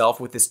of himself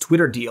with this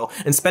Twitter deal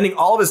and spending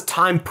all of his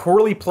time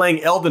poorly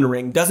playing Elden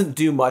Ring doesn't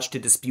do much to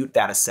dispute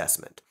that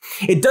assessment.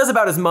 It does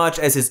about as much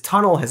as his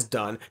tunnel has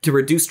done to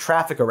reduce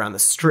traffic around the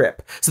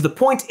Strip. So the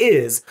point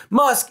is,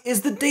 Musk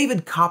is the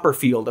David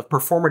Copperfield of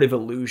performative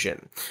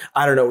illusion.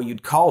 I don't know what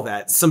you'd call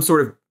that. Some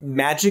sort of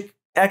magic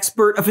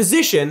expert, a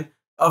physician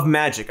of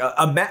magic,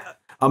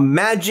 a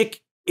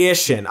magic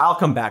Ishin. I'll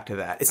come back to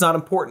that. It's not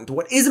important.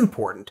 What is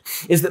important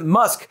is that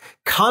Musk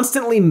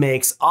constantly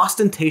makes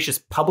ostentatious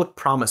public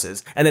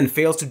promises and then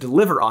fails to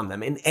deliver on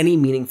them in any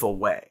meaningful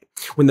way.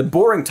 When the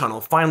boring tunnel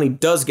finally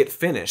does get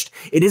finished,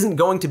 it isn't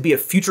going to be a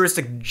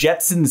futuristic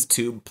Jetsons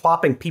tube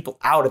plopping people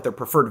out at their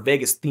preferred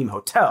Vegas theme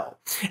hotel.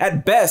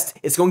 At best,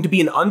 it's going to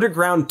be an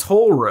underground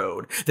toll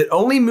road that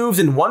only moves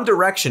in one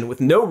direction with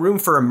no room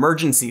for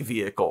emergency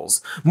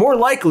vehicles. More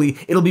likely,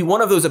 it'll be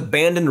one of those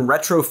abandoned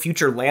retro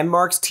future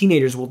landmarks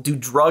teenagers will do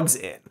drugs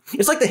in.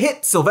 It's like the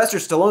hit Sylvester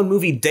Stallone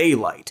movie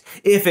Daylight,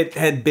 if it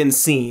had been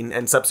seen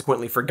and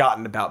subsequently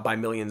forgotten about by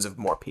millions of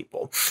more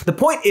people. The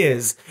point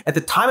is, at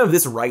the time of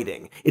this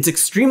writing, it's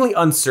extremely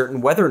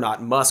uncertain whether or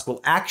not Musk will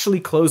actually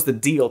close the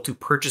deal to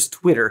purchase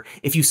Twitter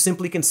if you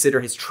simply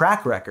consider his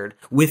track record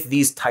with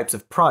these types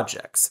of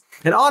projects.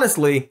 And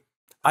honestly,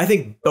 I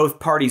think both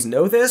parties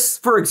know this.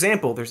 For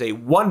example, there's a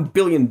 $1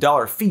 billion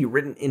fee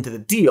written into the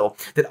deal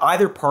that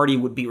either party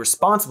would be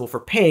responsible for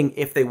paying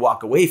if they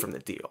walk away from the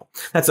deal.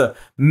 That's a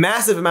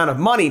massive amount of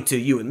money to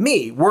you and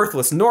me,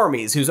 worthless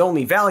normies whose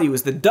only value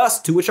is the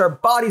dust to which our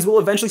bodies will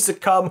eventually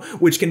succumb,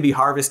 which can be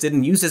harvested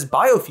and used as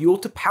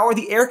biofuel to power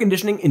the air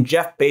conditioning in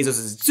Jeff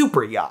Bezos'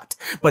 super yacht.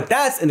 But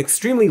that's an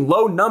extremely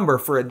low number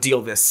for a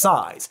deal this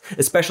size,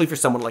 especially for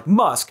someone like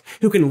Musk,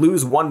 who can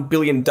lose $1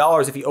 billion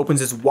if he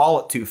opens his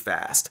wallet too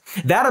fast.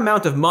 That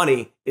amount of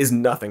money is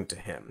nothing to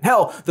him.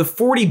 Hell, the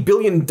 $40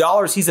 billion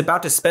he's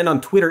about to spend on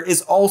Twitter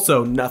is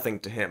also nothing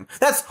to him.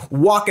 That's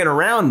walking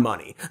around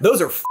money.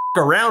 Those are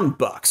around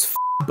bucks.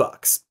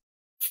 Bucks.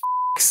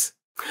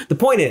 The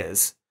point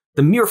is,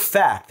 the mere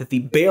fact that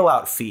the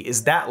bailout fee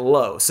is that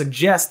low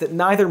suggests that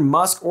neither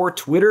Musk or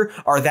Twitter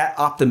are that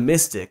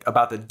optimistic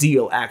about the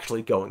deal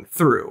actually going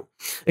through.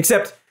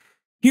 Except,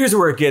 here's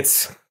where it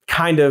gets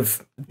kind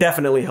of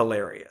definitely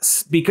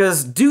hilarious.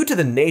 Because due to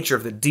the nature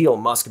of the deal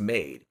Musk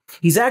made,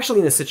 he's actually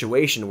in a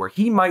situation where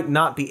he might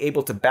not be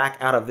able to back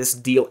out of this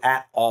deal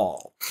at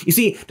all. You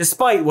see,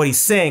 despite what he's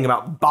saying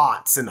about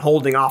bots and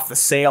holding off the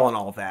sale and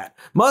all that,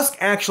 Musk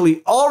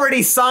actually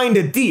already signed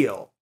a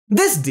deal.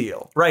 This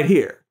deal right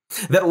here.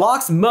 That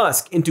locks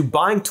Musk into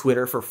buying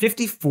Twitter for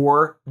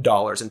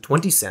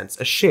 $54.20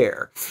 a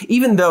share,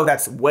 even though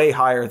that's way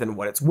higher than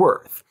what it's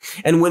worth.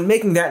 And when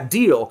making that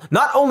deal,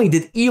 not only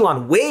did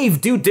Elon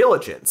waive due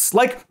diligence,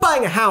 like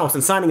buying a house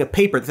and signing a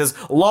paper that says,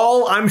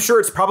 lol, I'm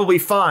sure it's probably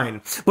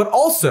fine, but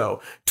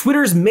also,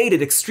 Twitter's made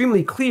it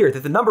extremely clear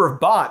that the number of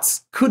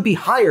bots could be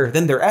higher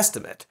than their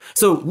estimate.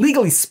 So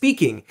legally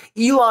speaking,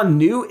 Elon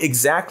knew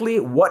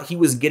exactly what he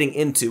was getting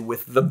into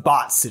with the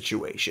bot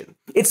situation.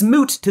 It's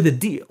moot to the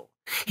deal.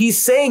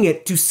 He's saying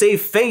it to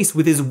save face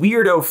with his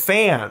weirdo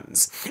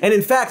fans. And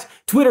in fact,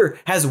 Twitter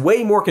has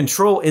way more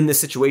control in this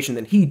situation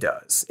than he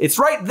does. It's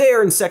right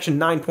there in section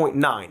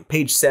 9.9,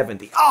 page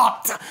 70.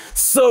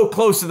 So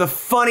close to the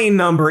funny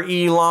number,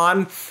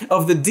 Elon,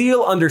 of the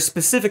deal under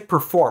specific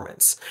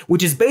performance,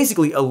 which is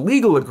basically a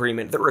legal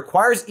agreement that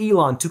requires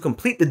Elon to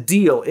complete the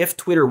deal if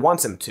Twitter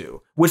wants him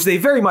to, which they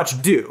very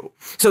much do.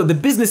 So the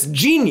business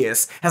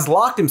genius has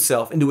locked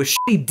himself into a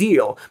shitty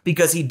deal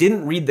because he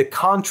didn't read the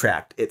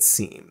contract, it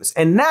seems.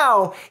 And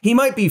now he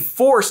might be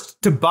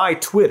forced to buy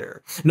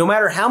Twitter. No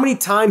matter how many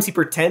times he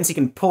pretends he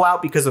can pull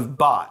out because of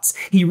bots,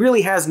 he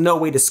really has no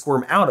way to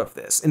squirm out of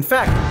this. In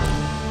fact,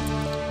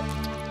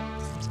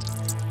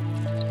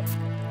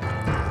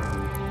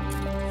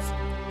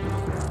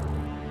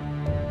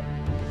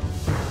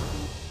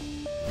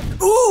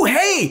 ooh,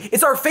 hey,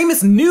 it's our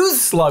famous news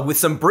slug with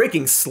some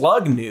breaking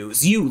slug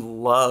news. You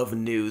love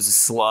news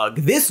slug.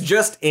 This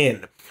just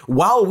in.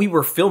 While we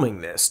were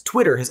filming this,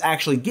 Twitter has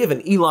actually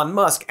given Elon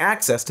Musk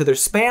access to their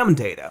spam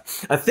data,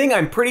 a thing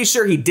I'm pretty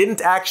sure he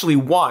didn't actually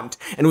want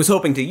and was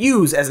hoping to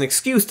use as an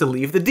excuse to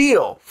leave the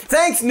deal.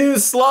 Thanks,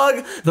 News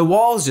Slug! The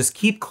walls just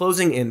keep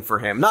closing in for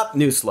him. Not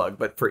News Slug,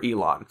 but for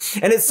Elon.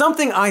 And it's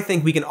something I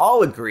think we can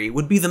all agree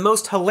would be the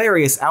most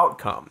hilarious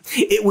outcome.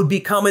 It would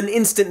become an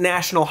instant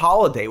national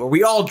holiday where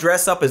we all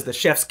dress up as the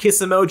chef's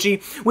kiss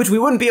emoji, which we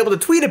wouldn't be able to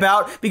tweet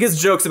about because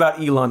jokes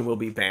about Elon will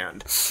be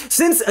banned.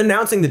 Since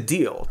announcing the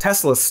deal,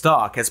 Tesla's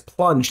stock has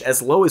plunged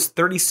as low as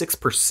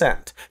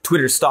 36%.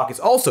 Twitter's stock is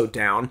also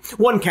down,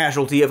 one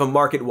casualty of a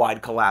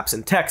market-wide collapse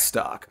in tech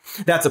stock.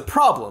 That's a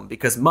problem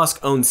because Musk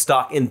owns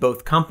stock in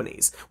both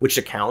companies, which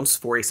accounts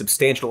for a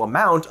substantial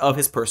amount of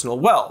his personal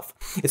wealth.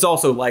 It's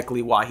also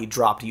likely why he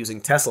dropped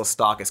using Tesla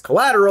stock as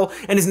collateral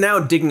and is now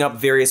digging up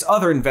various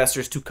other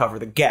investors to cover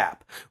the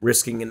gap,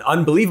 risking an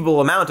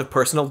unbelievable amount of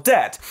personal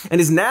debt, and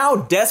is now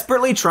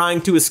desperately trying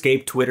to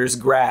escape Twitter's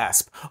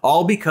grasp,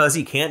 all because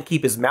he can't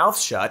keep his mouth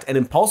shut and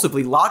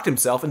impulsively locked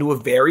himself into a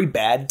very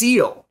bad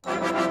deal.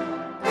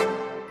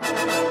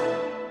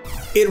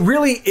 It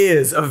really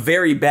is a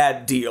very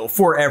bad deal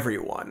for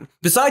everyone.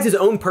 Besides his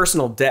own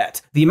personal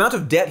debt, the amount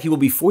of debt he will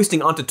be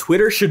foisting onto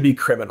Twitter should be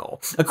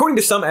criminal. According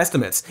to some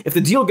estimates, if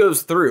the deal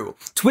goes through,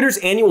 Twitter's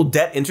annual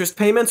debt interest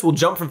payments will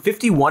jump from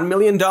 $51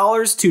 million to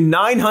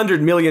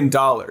 $900 million.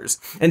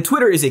 And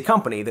Twitter is a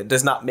company that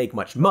does not make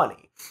much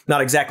money.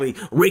 Not exactly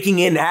raking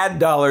in ad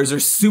dollars or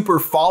super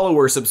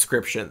follower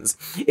subscriptions.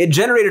 It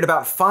generated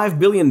about $5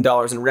 billion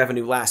in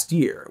revenue last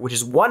year, which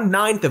is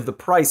 1/9 of the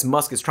price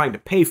Musk is trying to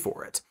pay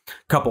for it.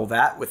 Couple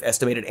that with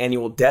estimated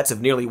annual debts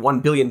of nearly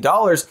 $1 billion,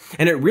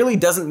 and it really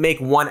doesn't make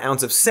 1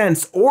 ounce of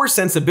sense or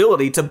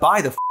sensibility to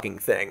buy the fucking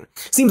thing.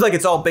 Seems like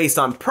it's all based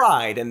on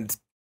pride and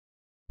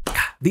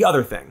the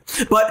other thing.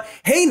 But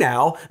hey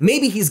now,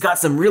 maybe he's got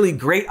some really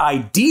great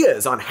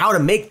ideas on how to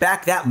make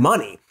back that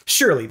money.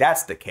 Surely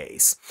that's the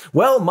case.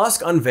 Well,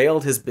 Musk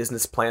unveiled his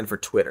business plan for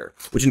Twitter,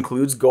 which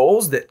includes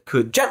goals that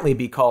could gently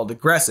be called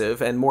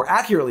aggressive and more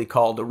accurately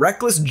called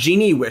reckless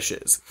genie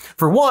wishes.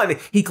 For one,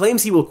 he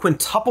claims he will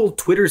quintuple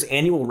Twitter's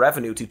annual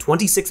revenue to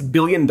 $26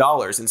 billion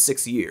in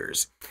 6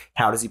 years.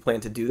 How does he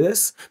plan to do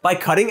this? By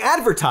cutting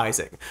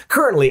advertising.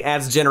 Currently,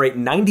 ads generate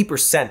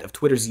 90% of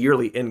Twitter's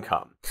yearly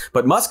income.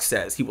 But Musk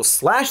says he will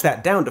slash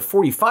that down to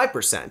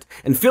 45%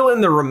 and fill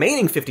in the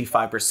remaining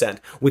 55%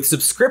 with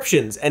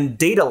subscriptions and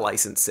data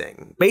licensing.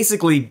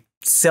 Basically,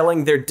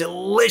 selling their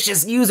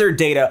delicious user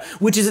data,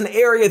 which is an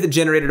area that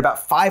generated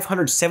about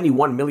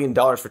 $571 million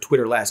for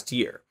Twitter last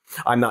year.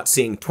 I'm not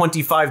seeing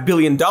 $25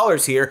 billion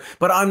here,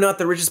 but I'm not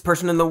the richest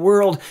person in the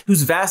world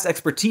whose vast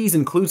expertise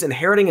includes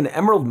inheriting an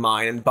emerald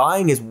mine and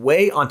buying his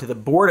way onto the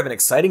board of an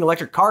exciting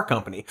electric car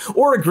company,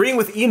 or agreeing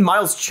with Ian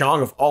Miles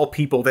Chong of all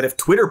people that if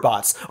Twitter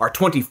bots are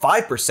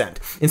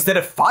 25% instead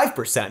of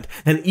 5%,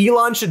 then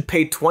Elon should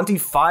pay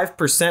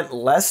 25%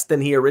 less than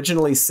he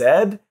originally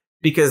said,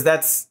 because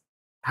that's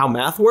how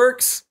math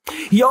works.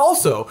 He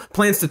also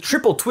plans to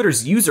triple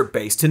Twitter's user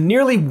base to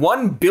nearly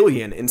 1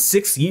 billion in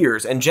 6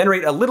 years and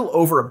generate a little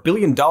over $1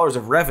 billion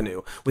of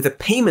revenue with a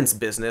payments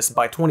business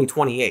by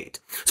 2028.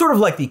 Sort of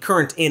like the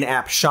current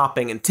in-app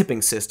shopping and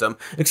tipping system,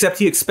 except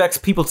he expects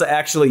people to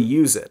actually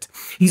use it.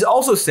 He's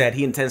also said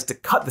he intends to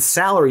cut the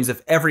salaries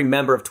of every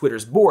member of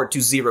Twitter's board to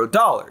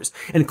 $0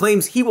 and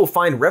claims he will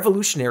find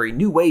revolutionary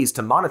new ways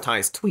to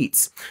monetize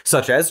tweets,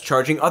 such as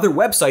charging other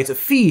websites a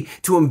fee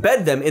to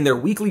embed them in their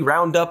weekly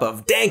roundup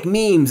of dank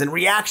memes and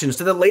reactions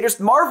to the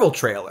latest Marvel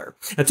trailer.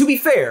 Now, to be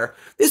fair,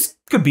 this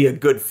could be a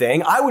good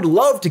thing. I would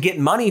love to get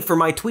money for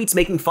my tweets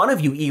making fun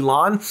of you,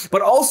 Elon.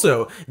 But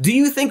also, do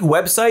you think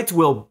websites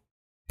will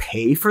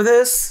pay for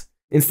this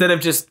instead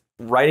of just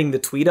writing the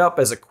tweet up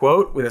as a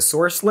quote with a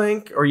source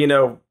link or,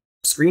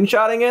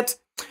 screenshotting it?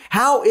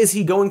 How is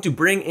he going to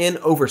bring in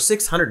over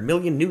 600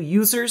 million new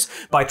users?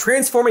 By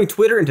transforming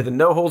Twitter into the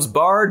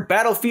no-holds-barred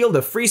battlefield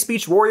of free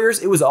speech warriors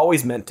it was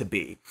always meant to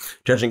be.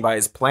 Judging by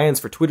his plans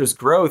for Twitter's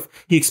growth,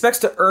 he expects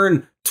to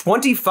earn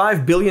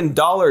 $25 billion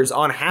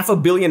on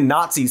 500 million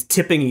Nazis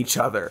tipping each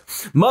other.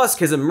 Musk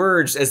has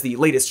emerged as the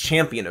latest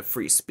champion of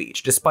free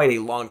speech, despite a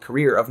long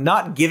career of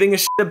not giving a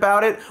shit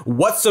about it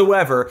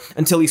whatsoever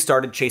until he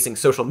started chasing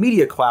social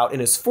media clout in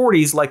his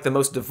 40s like the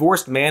most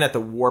divorced man at the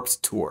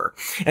Warped Tour.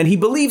 And he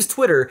believes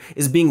Twitter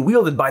is being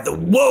wielded by the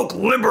woke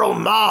liberal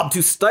mob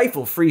to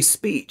stifle free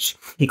speech.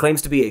 He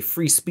claims to be a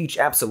free speech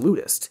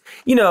absolutist.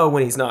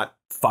 When he's not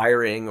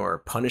firing or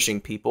punishing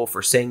people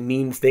for saying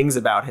mean things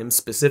about him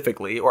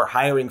specifically, or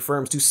hiring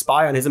firms to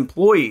spy on his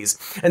employees,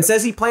 and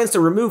says he plans to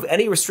remove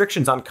any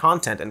restrictions on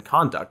content and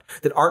conduct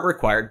that aren't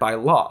required by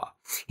law.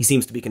 He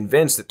seems to be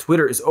convinced that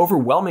Twitter is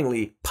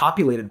overwhelmingly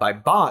populated by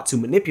bots who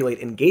manipulate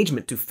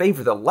engagement to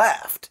favor the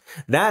left.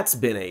 That's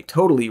been a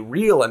totally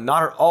real and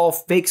not at all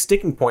fake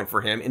sticking point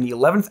for him in the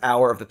 11th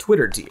hour of the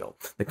Twitter deal.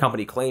 The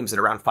company claims that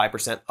around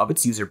 5% of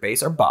its user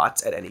base are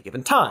bots at any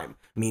given time.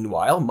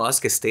 Meanwhile,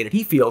 Musk has stated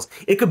he feels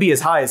it could be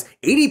as high as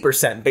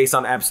 80% based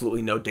on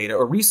absolutely no data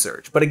or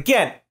research. But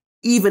again,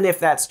 even if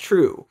that's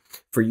true,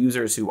 for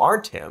users who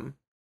aren't him,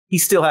 he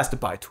still has to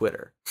buy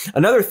Twitter.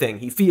 Another thing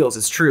he feels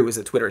is true is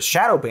that Twitter is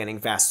shadow banning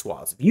vast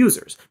swaths of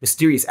users,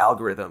 mysterious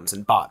algorithms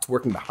and bots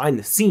working behind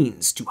the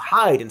scenes to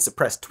hide and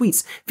suppress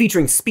tweets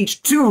featuring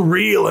speech too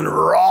real and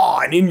raw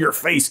and in your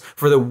face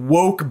for the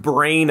woke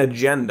brain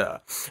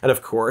agenda. And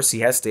of course, he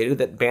has stated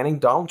that banning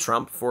Donald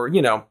Trump for,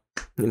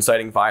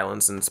 inciting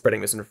violence and spreading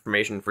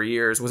misinformation for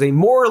years was a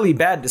morally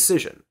bad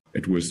decision.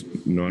 It was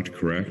not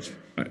correct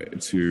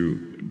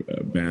to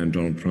ban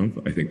Donald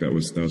Trump. I think that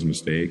was a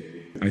mistake.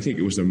 I think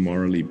it was a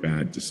morally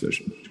bad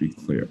decision, to be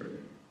clear,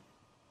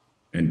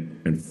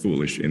 and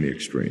foolish in the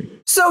extreme.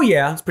 So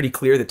yeah, it's pretty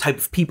clear the type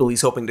of people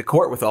he's hoping to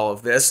court with all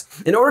of this.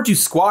 In order to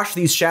squash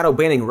these shadow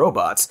banning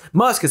robots,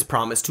 Musk has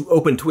promised to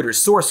open Twitter's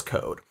source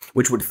code,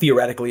 which would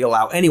theoretically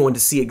allow anyone to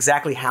see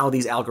exactly how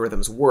these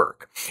algorithms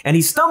work. And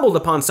he stumbled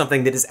upon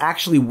something that is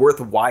actually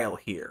worthwhile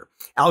here.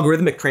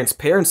 Algorithmic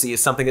transparency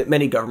is something that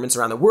many governments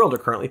around the world are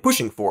currently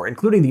pushing for,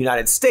 including the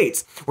United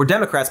States, where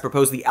Democrats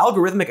proposed the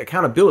Algorithmic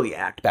Accountability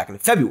Act back in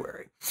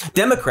February.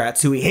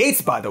 Democrats, who he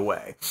hates, by the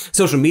way.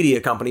 Social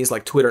media companies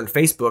like Twitter and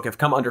Facebook have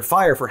come under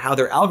fire for how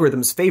their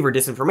algorithms favor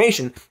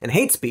disinformation and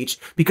hate speech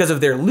because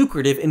of their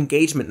lucrative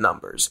engagement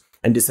numbers.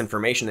 And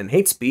disinformation and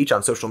hate speech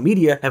on social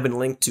media have been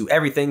linked to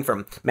everything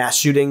from mass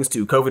shootings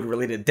to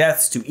COVID-related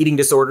deaths to eating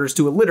disorders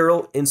to a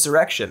literal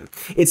insurrection.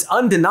 It's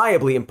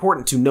undeniably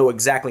important to know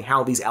exactly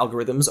how these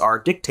algorithms are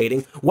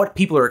dictating what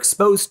people are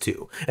exposed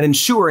to and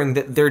ensuring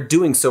that they're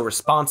doing so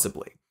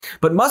responsibly.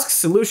 But Musk's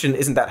solution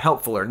isn't that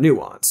helpful or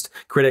nuanced.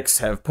 Critics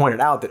have pointed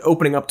out that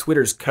opening up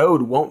Twitter's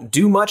code won't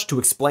do much to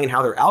explain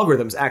how their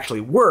algorithms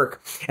actually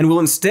work, and will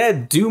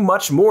instead do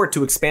much more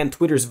to expand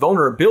Twitter's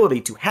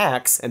vulnerability to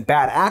hacks and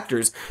bad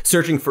actors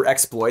searching for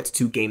exploits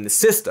to game the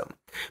system.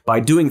 By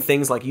doing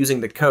things like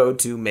using the code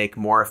to make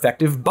more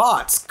effective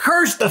bots.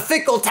 Curse the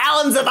fickle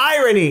talons of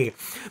irony!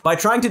 By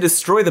trying to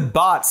destroy the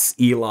bots,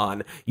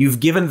 Elon, you've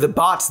given the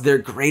bots their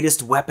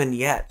greatest weapon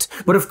yet.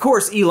 But of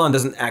course, Elon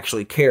doesn't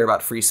actually care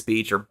about free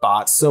speech or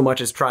bots so much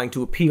as trying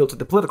to appeal to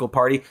the political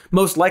party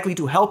most likely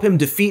to help him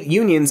defeat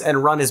unions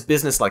and run his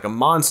business like a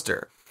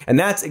monster. And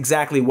that's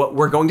exactly what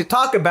we're going to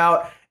talk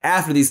about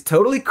after these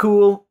totally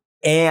cool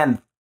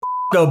and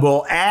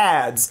f***able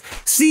ads.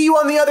 See you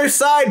on the other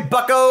side,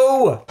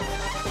 bucko!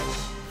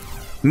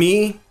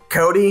 Me,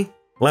 Cody,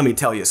 let me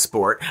tell you,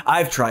 sport,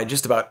 I've tried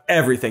just about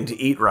everything to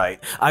eat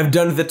right. I've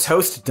done the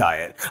toast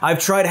diet. I've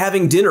tried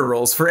having dinner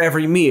rolls for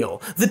every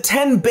meal. The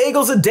 10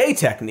 bagels a day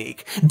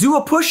technique. Do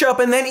a push-up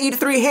and then eat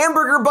 3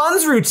 hamburger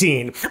buns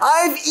routine.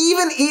 I've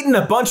even eaten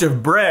a bunch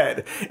of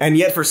bread. And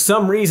yet for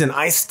some reason,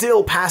 I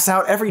still pass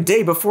out every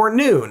day before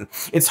noon.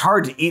 It's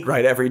hard to eat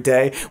right every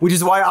day, which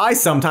is why I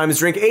sometimes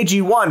drink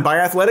AG1 by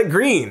Athletic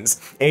Greens.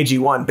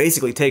 AG1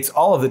 basically takes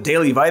all of the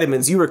daily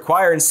vitamins you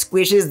require and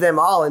squishes them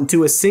all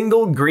into a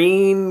single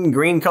green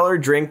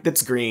colored drink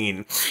that's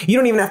green. You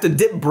don't even have to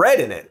dip bread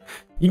in it.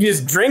 You can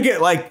just drink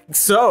it like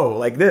so,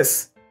 like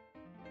this.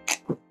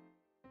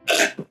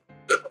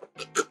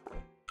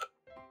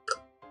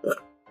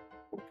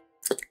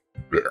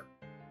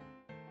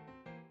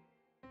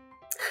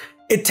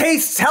 It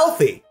tastes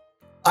healthy.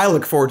 I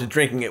look forward to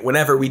drinking it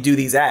whenever we do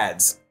these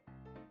ads.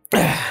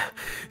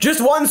 Just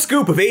 1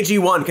 scoop of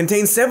AG1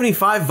 contains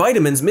 75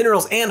 vitamins,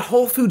 minerals, and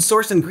whole food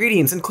sourced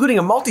ingredients, including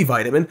a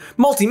multivitamin,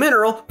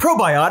 multimineral,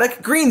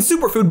 probiotic, green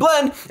superfood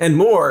blend, and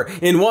more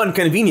in 1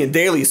 convenient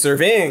daily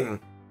serving.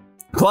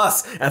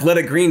 Plus,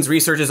 Athletic Greens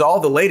researches all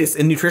the latest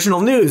in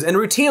nutritional news and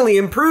routinely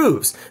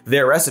improves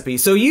their recipe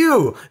so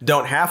you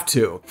don't have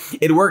to.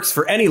 It works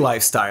for any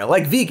lifestyle,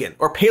 like vegan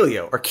or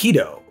paleo or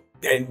keto.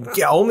 And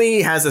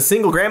only has a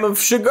single gram of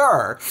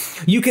sugar.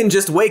 You can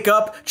just wake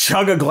up,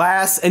 chug a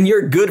glass, and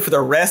you're good for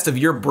the rest of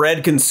your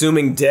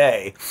bread-consuming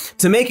day.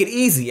 To make it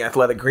easy,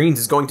 Athletic Greens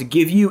is going to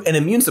give you an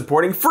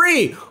immune-supporting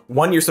free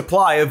 1-year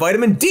supply of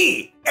vitamin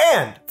D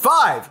and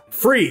 5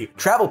 free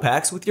travel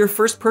packs with your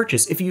first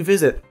purchase if you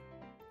visit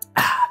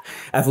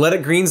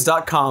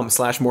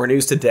athleticgreens.com/more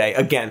news today.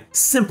 Again,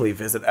 simply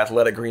visit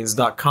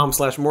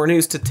athleticgreens.com/more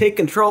news to take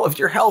control of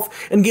your health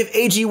and give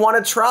AG1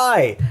 a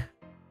try.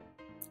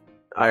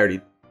 I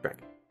already drank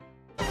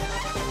it.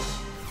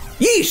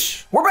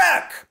 Yeesh! We're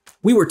back!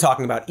 We were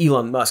talking about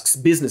Elon Musk's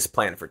business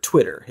plan for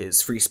Twitter,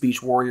 his free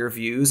speech warrior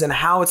views, and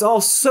how it's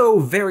all so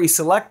very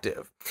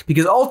selective.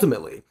 Because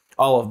ultimately,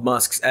 all of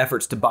Musk's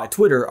efforts to buy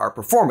Twitter are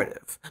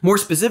performative. More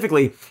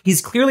specifically,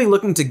 he's clearly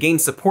looking to gain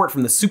support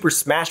from the Super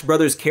Smash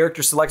Bros.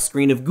 Character select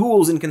screen of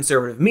ghouls in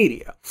conservative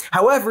media.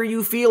 However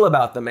you feel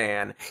about the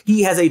man,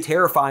 he has a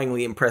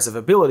terrifyingly impressive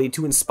ability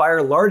to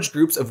inspire large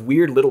groups of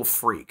weird little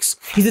freaks.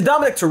 He's a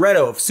Dominic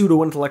Toretto of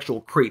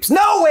pseudo-intellectual creeps.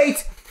 No,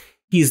 wait!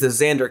 He's the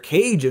Xander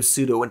Cage of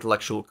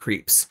pseudo-intellectual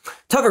creeps.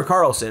 Tucker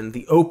Carlson,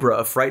 the Oprah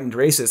of frightened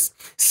racists,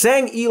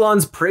 sang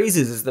Elon's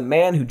praises as the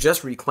man who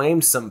just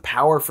reclaimed some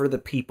power for the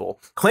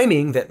people,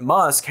 claiming that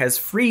Musk has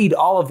freed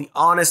all of the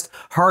honest,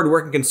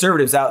 hard-working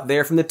conservatives out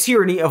there from the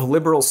tyranny of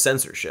liberal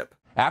censorship.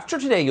 After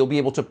today, you'll be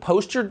able to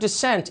post your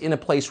dissent in a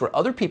place where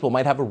other people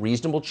might have a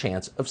reasonable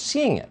chance of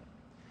seeing it.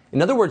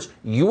 In other words,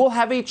 you will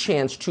have a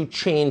chance to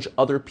change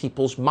other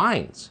people's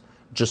minds,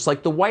 just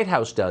like the White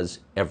House does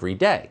every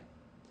day.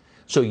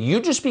 So you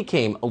just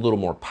became a little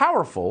more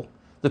powerful.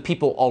 The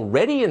people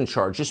already in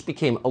charge just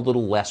became a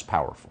little less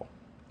powerful.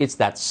 It's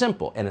that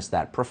simple and it's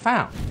that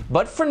profound.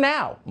 But for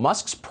now,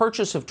 Musk's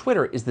purchase of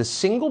Twitter is the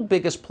single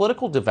biggest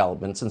political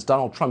development since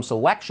Donald Trump's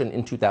election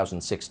in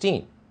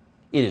 2016.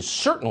 It is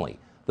certainly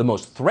the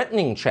most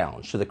threatening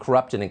challenge to the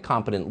corrupt and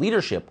incompetent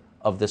leadership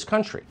of this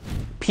country.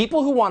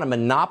 People who want a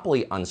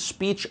monopoly on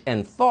speech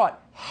and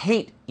thought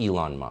hate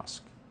Elon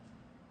Musk.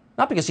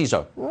 Not because he's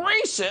a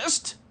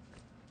racist.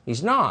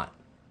 He's not.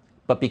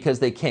 But because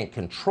they can't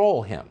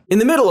control him. In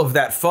the middle of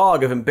that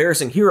fog of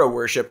embarrassing hero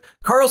worship,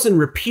 Carlson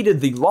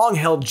repeated the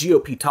long-held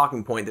GOP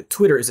talking point that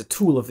Twitter is a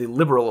tool of the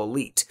liberal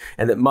elite,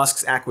 and that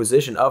Musk's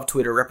acquisition of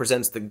Twitter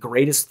represents the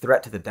greatest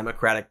threat to the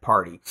Democratic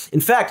Party.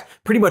 In fact,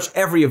 pretty much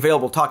every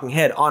available talking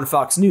head on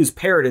Fox News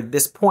parroted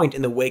this point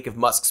in the wake of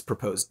Musk's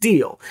proposed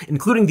deal,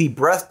 including the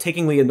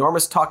breathtakingly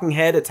enormous talking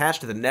head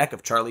attached to the neck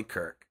of Charlie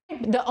Kirk.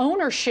 The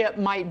ownership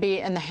might be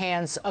in the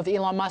hands of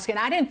Elon Musk, and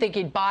I didn't think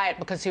he'd buy it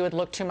because he would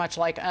look too much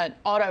like an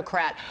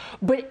autocrat.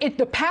 But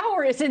the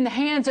power is in the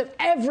hands of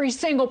every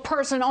single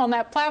person on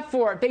that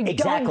platform. They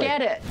don't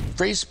get it.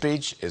 Free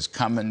speech is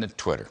coming to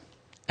Twitter,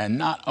 and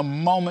not a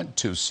moment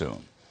too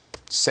soon.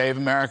 Save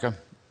America.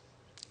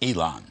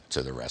 Elon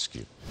to the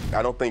rescue.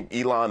 I don't think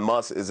Elon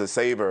Musk is a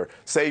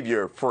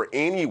savior for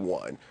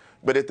anyone.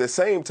 But at the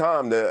same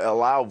time, to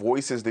allow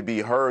voices to be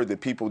heard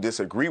that people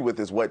disagree with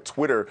is what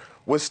Twitter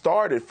was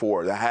started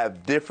for, to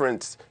have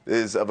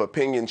differences of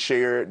opinion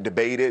shared,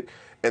 debated,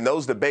 and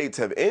those debates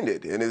have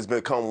ended and it's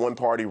become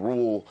one-party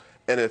rule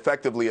and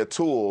effectively a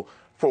tool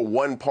for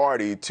one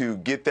party to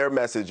get their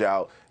message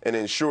out and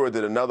ensure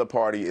that another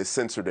party is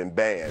censored and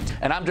banned.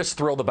 And I'm just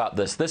thrilled about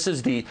this. This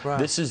is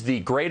the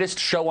greatest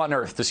show on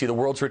earth to see the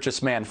world's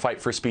richest man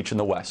fight for speech in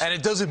the West. And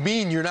it doesn't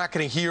mean you're not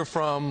going to hear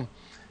from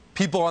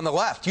people on the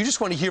left. You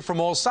just want to hear from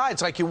all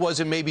sides like it was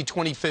in maybe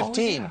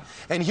 2015. Oh, yeah.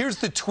 And here's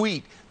the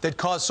tweet that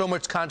caused so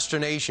much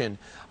consternation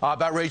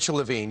about Rachel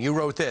Levine. You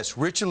wrote this: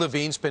 Richard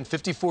Levine spent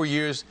 54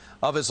 years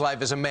of his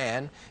life as a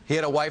man. He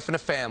had a wife and a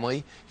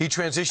family. He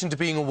transitioned to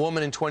being a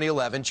woman in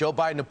 2011. Joe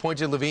Biden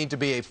appointed Levine to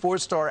be a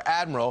 4-star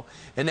admiral.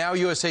 And now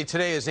USA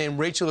Today has named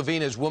Rachel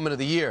Levine as Woman of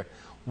the Year.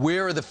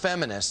 Where are the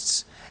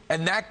feminists?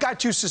 And that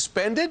got you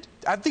suspended?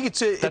 I think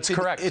that's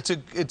correct.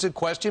 It's a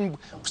question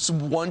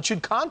one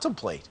should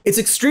contemplate. It's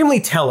extremely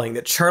telling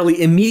that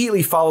Charlie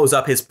immediately follows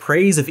up his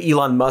praise of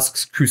Elon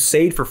Musk's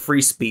crusade for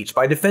free speech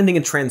by defending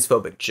a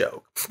transphobic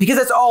joke. Because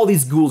that's all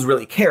these ghouls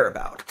really care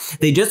about.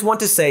 They just want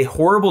to say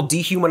horrible,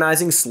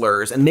 dehumanizing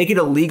slurs and make it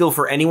illegal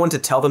for anyone to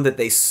tell them that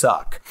they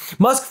suck.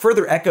 Musk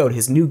further echoed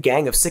his new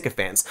gang of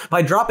sycophants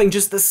by dropping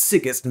just the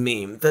sickest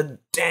meme, the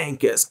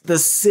dankest, the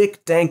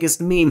sick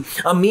dankest meme.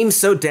 A meme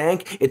so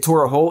dank, it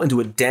tore a hole into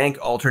a dank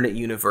alternate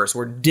universe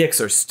where dicks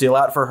are still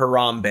out for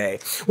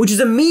Harambe, which is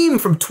a meme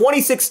from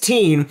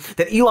 2016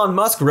 that Elon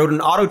Musk wrote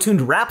an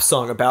auto-tuned rap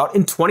song about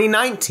in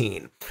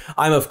 2019.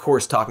 I'm of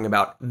course talking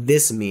about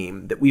this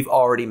meme that we've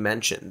already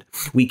mentioned.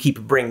 We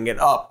keep bringing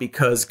it up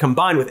because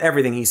combined with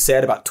everything he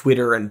said about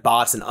Twitter and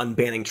bots and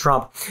unbanning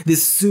Trump,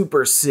 this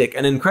super sick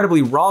and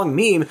incredibly wrong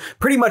meme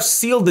pretty much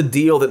sealed the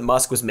deal that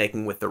Musk was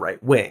making with the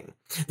right wing.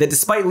 That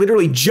despite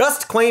literally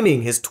just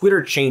claiming his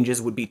Twitter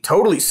changes would be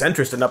totally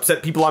centrist and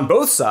upset people on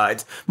both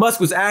sides,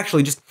 Musk was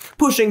actually just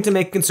pushing to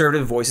make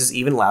conservative voices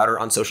even louder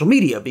on social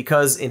media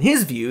because, in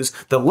his views,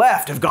 the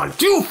left have gone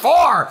too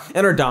far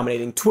and are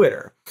dominating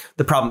Twitter.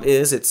 The problem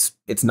is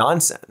it's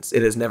nonsense.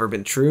 It has never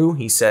been true.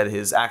 He said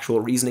his actual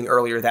reasoning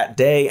earlier that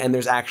day, and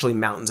there's actually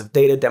mountains of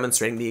data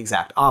demonstrating the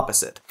exact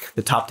opposite.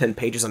 The top 10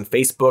 pages on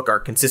Facebook are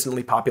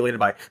consistently populated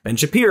by Ben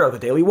Shapiro, The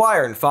Daily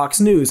Wire, and Fox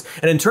News.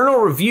 An internal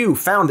review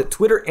found that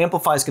Twitter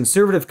amplifies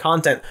conservative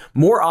content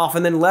more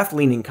often than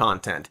left-leaning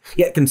content.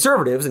 Yet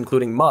conservatives,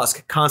 including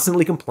Musk,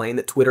 constantly complain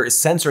that Twitter is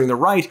censoring the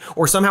right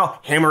or somehow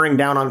hammering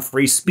down on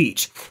free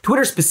speech.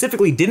 Twitter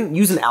specifically didn't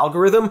use an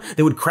algorithm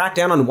that would crack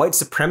down on white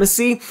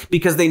supremacy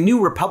because they knew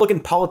Republican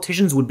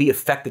politicians would be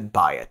affected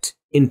by it.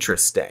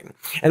 Interesting.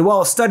 And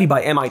while a study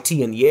by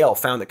MIT and Yale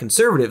found that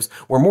conservatives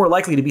were more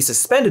likely to be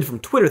suspended from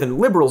Twitter than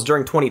liberals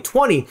during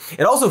 2020,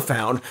 it also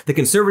found that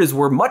conservatives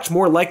were much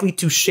more likely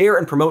to share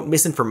and promote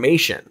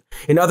misinformation.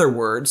 In other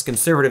words,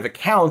 conservative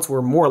accounts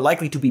were more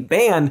likely to be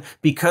banned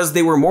because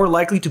they were more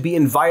likely to be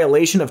in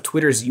violation of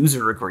Twitter's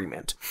user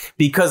agreement.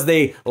 Because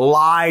they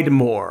lied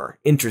more.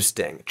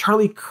 Interesting.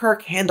 Charlie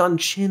Kirk hand on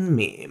chin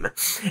meme.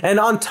 And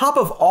on top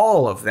of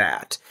all of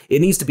that, it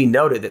needs to be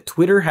noted that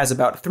Twitter has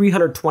about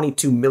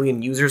 322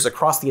 million users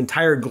across the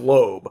entire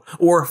globe,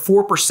 or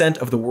 4%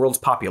 of the world's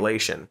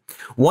population.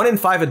 1 in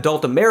 5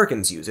 adult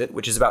Americans use it,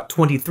 which is about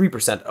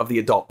 23% of the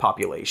adult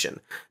population.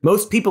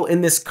 Most people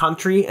in this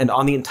country and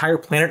on the entire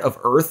planet of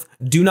Earth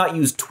do not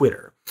use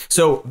Twitter.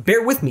 So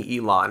bear with me,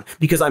 Elon,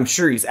 because I'm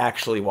sure he's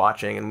actually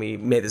watching, and we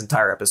made this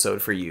entire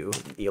episode for you,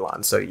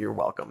 Elon, so you're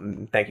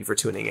welcome. Thank you for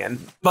tuning in.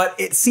 But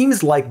it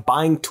seems like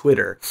buying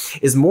Twitter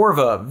is more of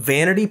a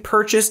vanity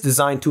purchase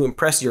designed to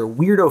impress your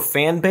weirdo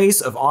fan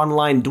base of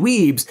online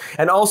dweebs,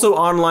 and also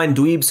online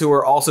dweebs who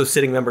are also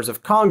sitting members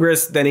of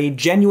Congress, than a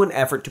genuine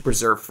effort to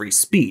preserve free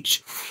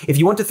speech. If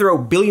you want to throw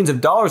billions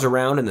of dollars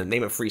around in the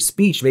name of free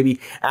speech,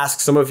 maybe ask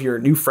some of your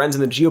new friends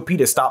in the GOP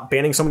to stop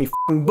banning so many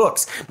f***ing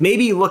books.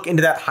 Maybe look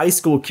into that high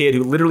school kid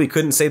who literally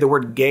couldn't say the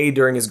word gay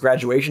during his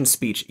graduation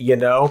speech, you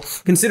know?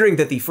 Considering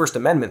that the First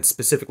Amendment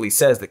specifically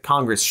says that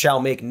Congress shall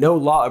make no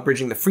law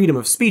abridging the freedom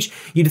of speech,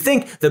 you'd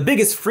think the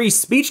biggest free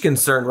speech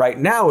concern right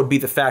now would be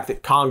the fact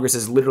that Congress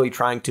is literally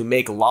trying to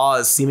make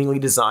laws seemingly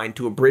designed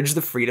to abridge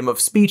the freedom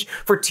of speech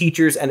for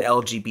teachers and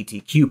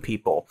LGBTQ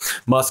people.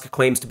 Musk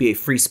claims to be a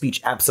free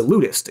speech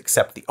absolutist,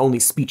 except the only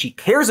speech he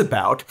cares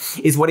about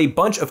is what a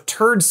bunch of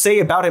turds say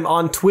about him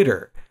on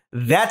Twitter.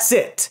 That's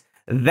it.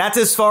 That's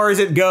as far as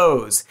it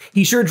goes.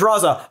 He sure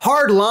draws a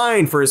hard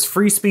line for his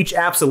free speech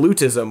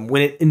absolutism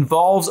when it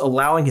involves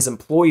allowing his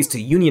employees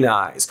to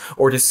unionize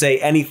or to say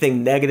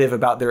anything negative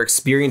about their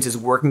experiences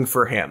working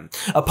for him.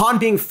 Upon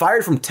being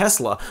fired from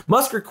Tesla,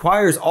 Musk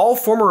requires all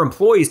former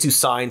employees to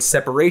sign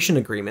separation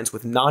agreements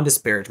with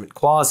non-disparagement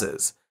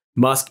clauses.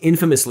 Musk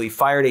infamously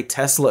fired a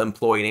Tesla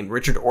employee named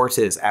Richard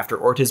Ortiz after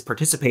Ortiz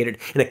participated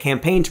in a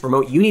campaign to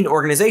promote union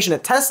organization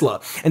at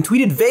Tesla and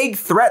tweeted vague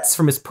threats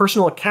from his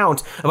personal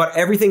account about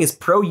everything his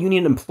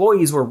pro-union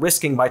employees were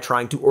risking by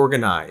trying to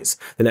organize.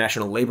 The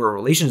National Labor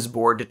Relations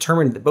Board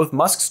determined that both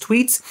Musk's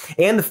tweets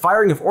and the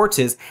firing of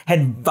Ortiz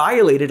had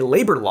violated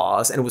labor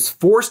laws and was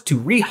forced to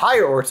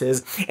rehire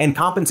Ortiz and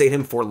compensate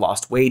him for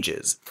lost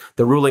wages.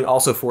 The ruling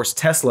also forced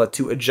Tesla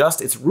to adjust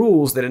its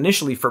rules that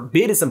initially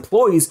forbid its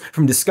employees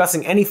from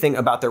discussing anything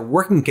about their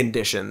working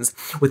conditions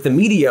with the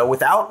media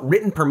without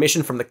written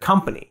permission from the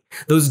company.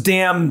 Those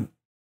damn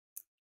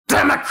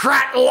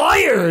Democrat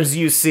lawyers,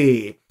 you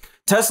see.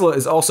 Tesla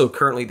is also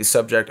currently the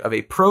subject of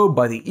a probe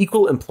by the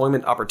Equal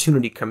Employment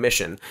Opportunity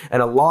Commission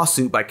and a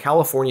lawsuit by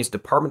California's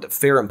Department of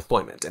Fair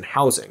Employment and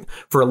Housing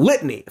for a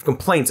litany of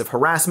complaints of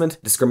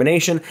harassment,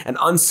 discrimination, and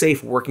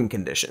unsafe working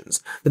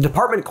conditions. The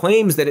department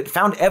claims that it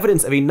found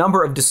evidence of a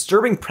number of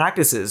disturbing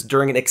practices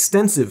during an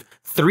extensive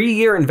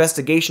 3-year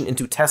investigation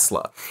into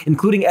Tesla,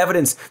 including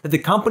evidence that the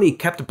company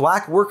kept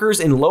black workers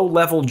in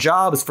low-level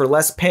jobs for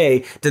less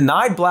pay,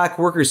 denied black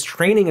workers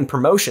training and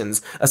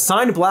promotions,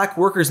 assigned black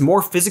workers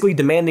more physically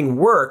demanding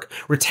work,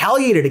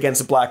 retaliated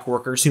against black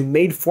workers who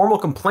made formal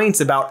complaints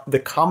about the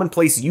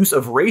commonplace use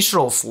of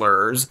racial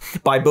slurs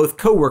by both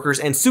coworkers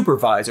and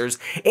supervisors,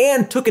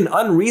 and took an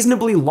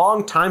unreasonably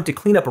long time to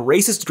clean up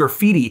racist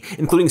graffiti,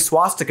 including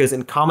swastikas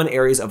in common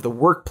areas of the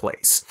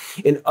workplace.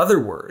 In other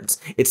words,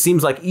 it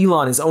seems like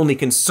Elon is only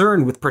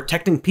concerned with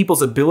protecting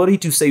people's ability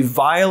to say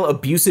vile,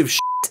 abusive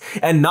shit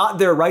and not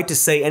their right to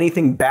say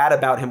anything bad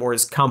about him or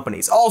his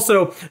companies.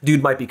 Also,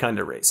 dude might be kind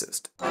of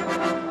racist.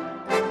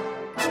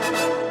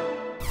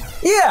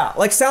 Yeah,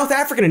 like South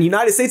African and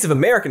United States of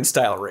American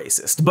style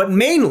racist. But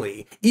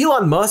mainly,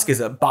 Elon Musk is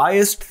a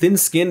biased,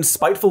 thin-skinned,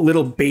 spiteful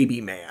little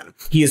baby man.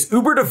 He is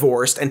uber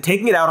divorced and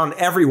taking it out on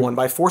everyone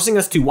by forcing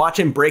us to watch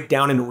him break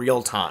down in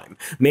real time,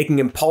 making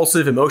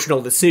impulsive,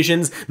 emotional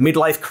decisions,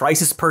 midlife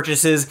crisis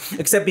purchases,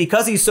 except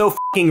because he's so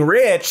fucking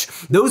rich,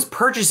 those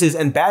purchases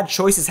and bad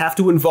choices have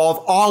to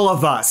involve all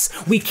of us.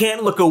 We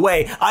can't look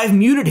away. I've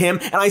muted him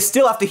and I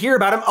still have to hear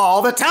about him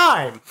all the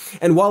time.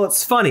 And while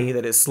it's funny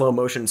that his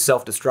slow-motion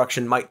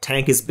self-destruction might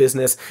tank his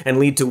business and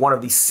lead to one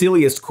of the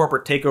silliest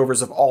corporate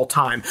takeovers of all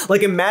time.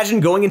 Like, imagine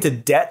going into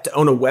debt to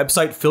own a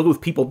website filled with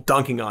people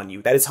dunking on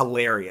you. That is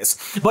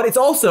hilarious. But it's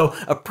also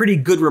a pretty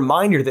good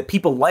reminder that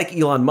people like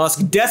Elon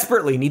Musk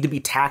desperately need to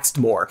be taxed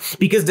more.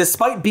 Because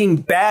despite being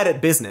bad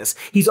at business,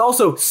 he's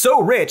also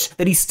so rich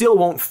that he still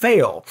won't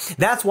fail.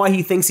 That's why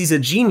he thinks he's a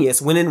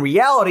genius, when in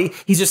reality,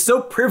 he's just so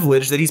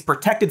privileged that he's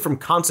protected from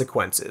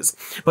consequences.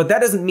 But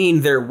that doesn't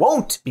mean there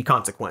won't be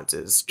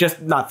consequences,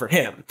 just not for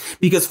him.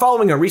 Because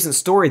following a recent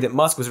story that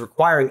Musk was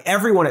requiring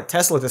everyone at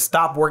Tesla to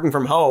stop working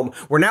from home,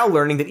 we're now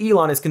learning that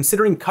Elon is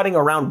considering cutting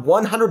around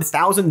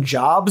 100,000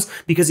 jobs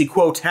because he,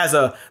 quote, has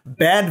a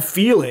bad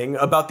feeling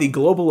about the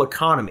global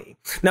economy.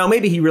 Now,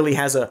 maybe he really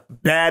has a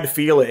bad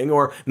feeling,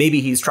 or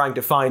maybe he's trying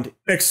to find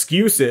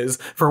excuses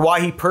for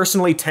why he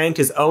personally tanked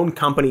his own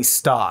company's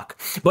stock.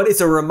 But it's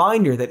a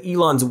reminder that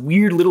Elon's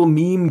weird little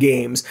meme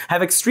games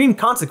have extreme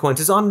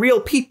consequences on real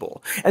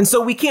people. And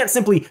so we can't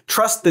simply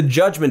trust the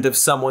judgment of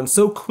someone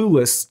so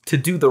clueless to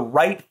do the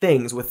right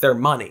things with their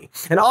money.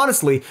 And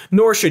honestly,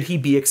 nor should he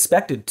be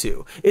expected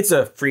to. It's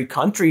a free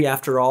country,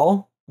 after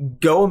all.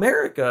 Go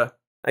America,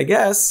 I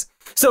guess.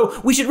 So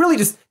we should really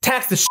just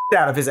tax the shit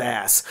out of his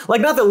ass.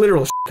 Like, not the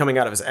literal shit coming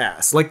out of his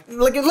ass. Like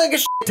a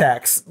shit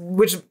tax,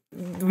 which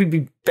would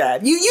be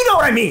bad. You know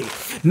what I mean.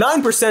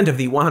 9% of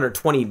the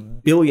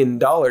 $120 billion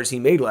he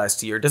made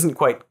last year doesn't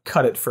quite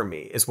cut it for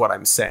me, is what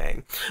I'm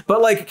saying.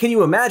 But like, can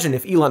you imagine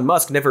if Elon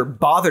Musk never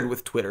bothered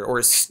with Twitter or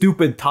his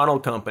stupid tunnel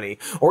company,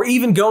 or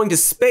even going to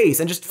space,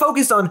 and just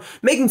focused on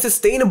making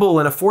sustainable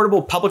and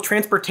affordable public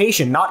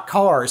transportation, not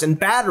cars, and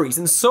batteries,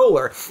 and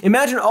solar?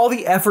 Imagine all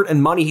the effort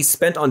and money he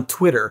spent on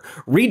Twitter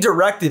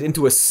redirected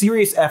into a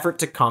serious effort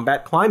to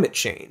combat climate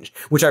change,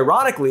 which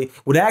ironically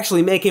would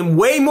actually make him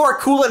way more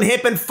cool and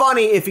hip and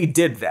funny if he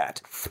did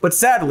that. But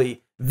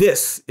sadly,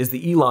 this is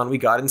the Elon we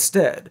got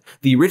instead.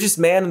 The richest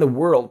man in the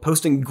world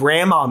posting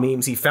grandma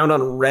memes he found on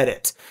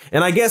Reddit.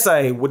 And I guess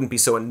I wouldn't be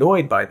so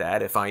annoyed by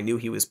that if I knew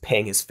he was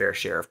paying his fair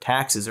share of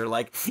taxes, or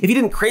like if he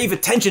didn't crave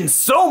attention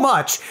so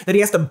much that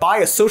he has to buy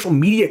a social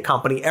media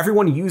company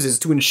everyone uses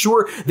to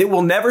ensure that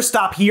we'll never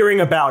stop hearing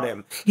about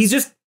him. He's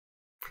just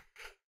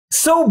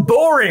so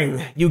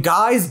boring, you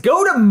guys.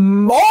 Go to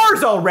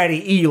Mars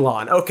already,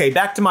 Elon. Okay,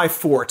 back to my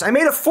fort. I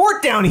made a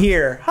fort down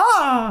here.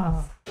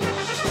 Ha!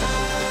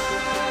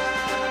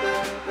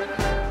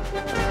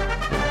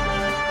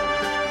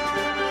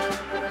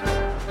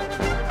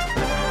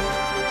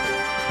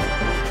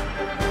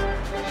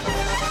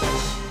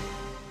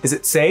 Is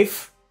it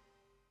safe?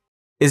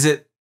 Is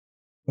it...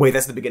 Wait,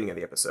 that's the beginning of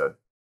the episode.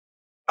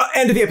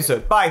 End of the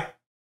episode. Bye.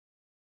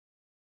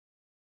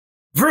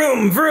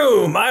 Vroom,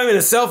 vroom, I'm in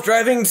a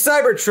self-driving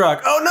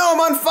Cybertruck. Oh no,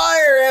 I'm on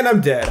fire and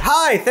I'm dead.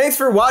 Hi, thanks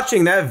for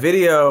watching that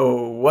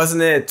video,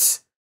 wasn't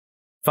it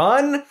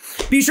Fun?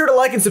 Be sure to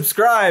like and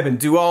subscribe and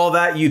do all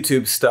that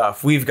YouTube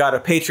stuff. We've got a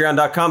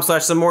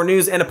patreon.com/somemore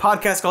news and a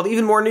podcast called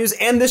Even More News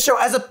and this show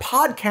as a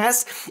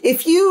podcast.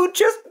 If you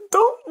just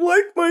don't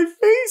like my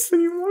face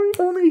and you want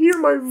to only hear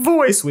my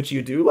voice, which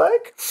you do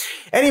like.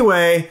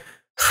 Anyway,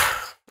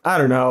 I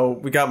don't know.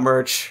 We got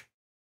merch.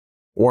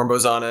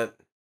 Warmbo's on it.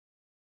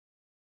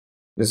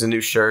 There's a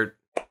new shirt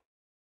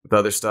with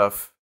other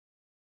stuff.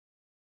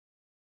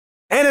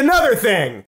 And another thing!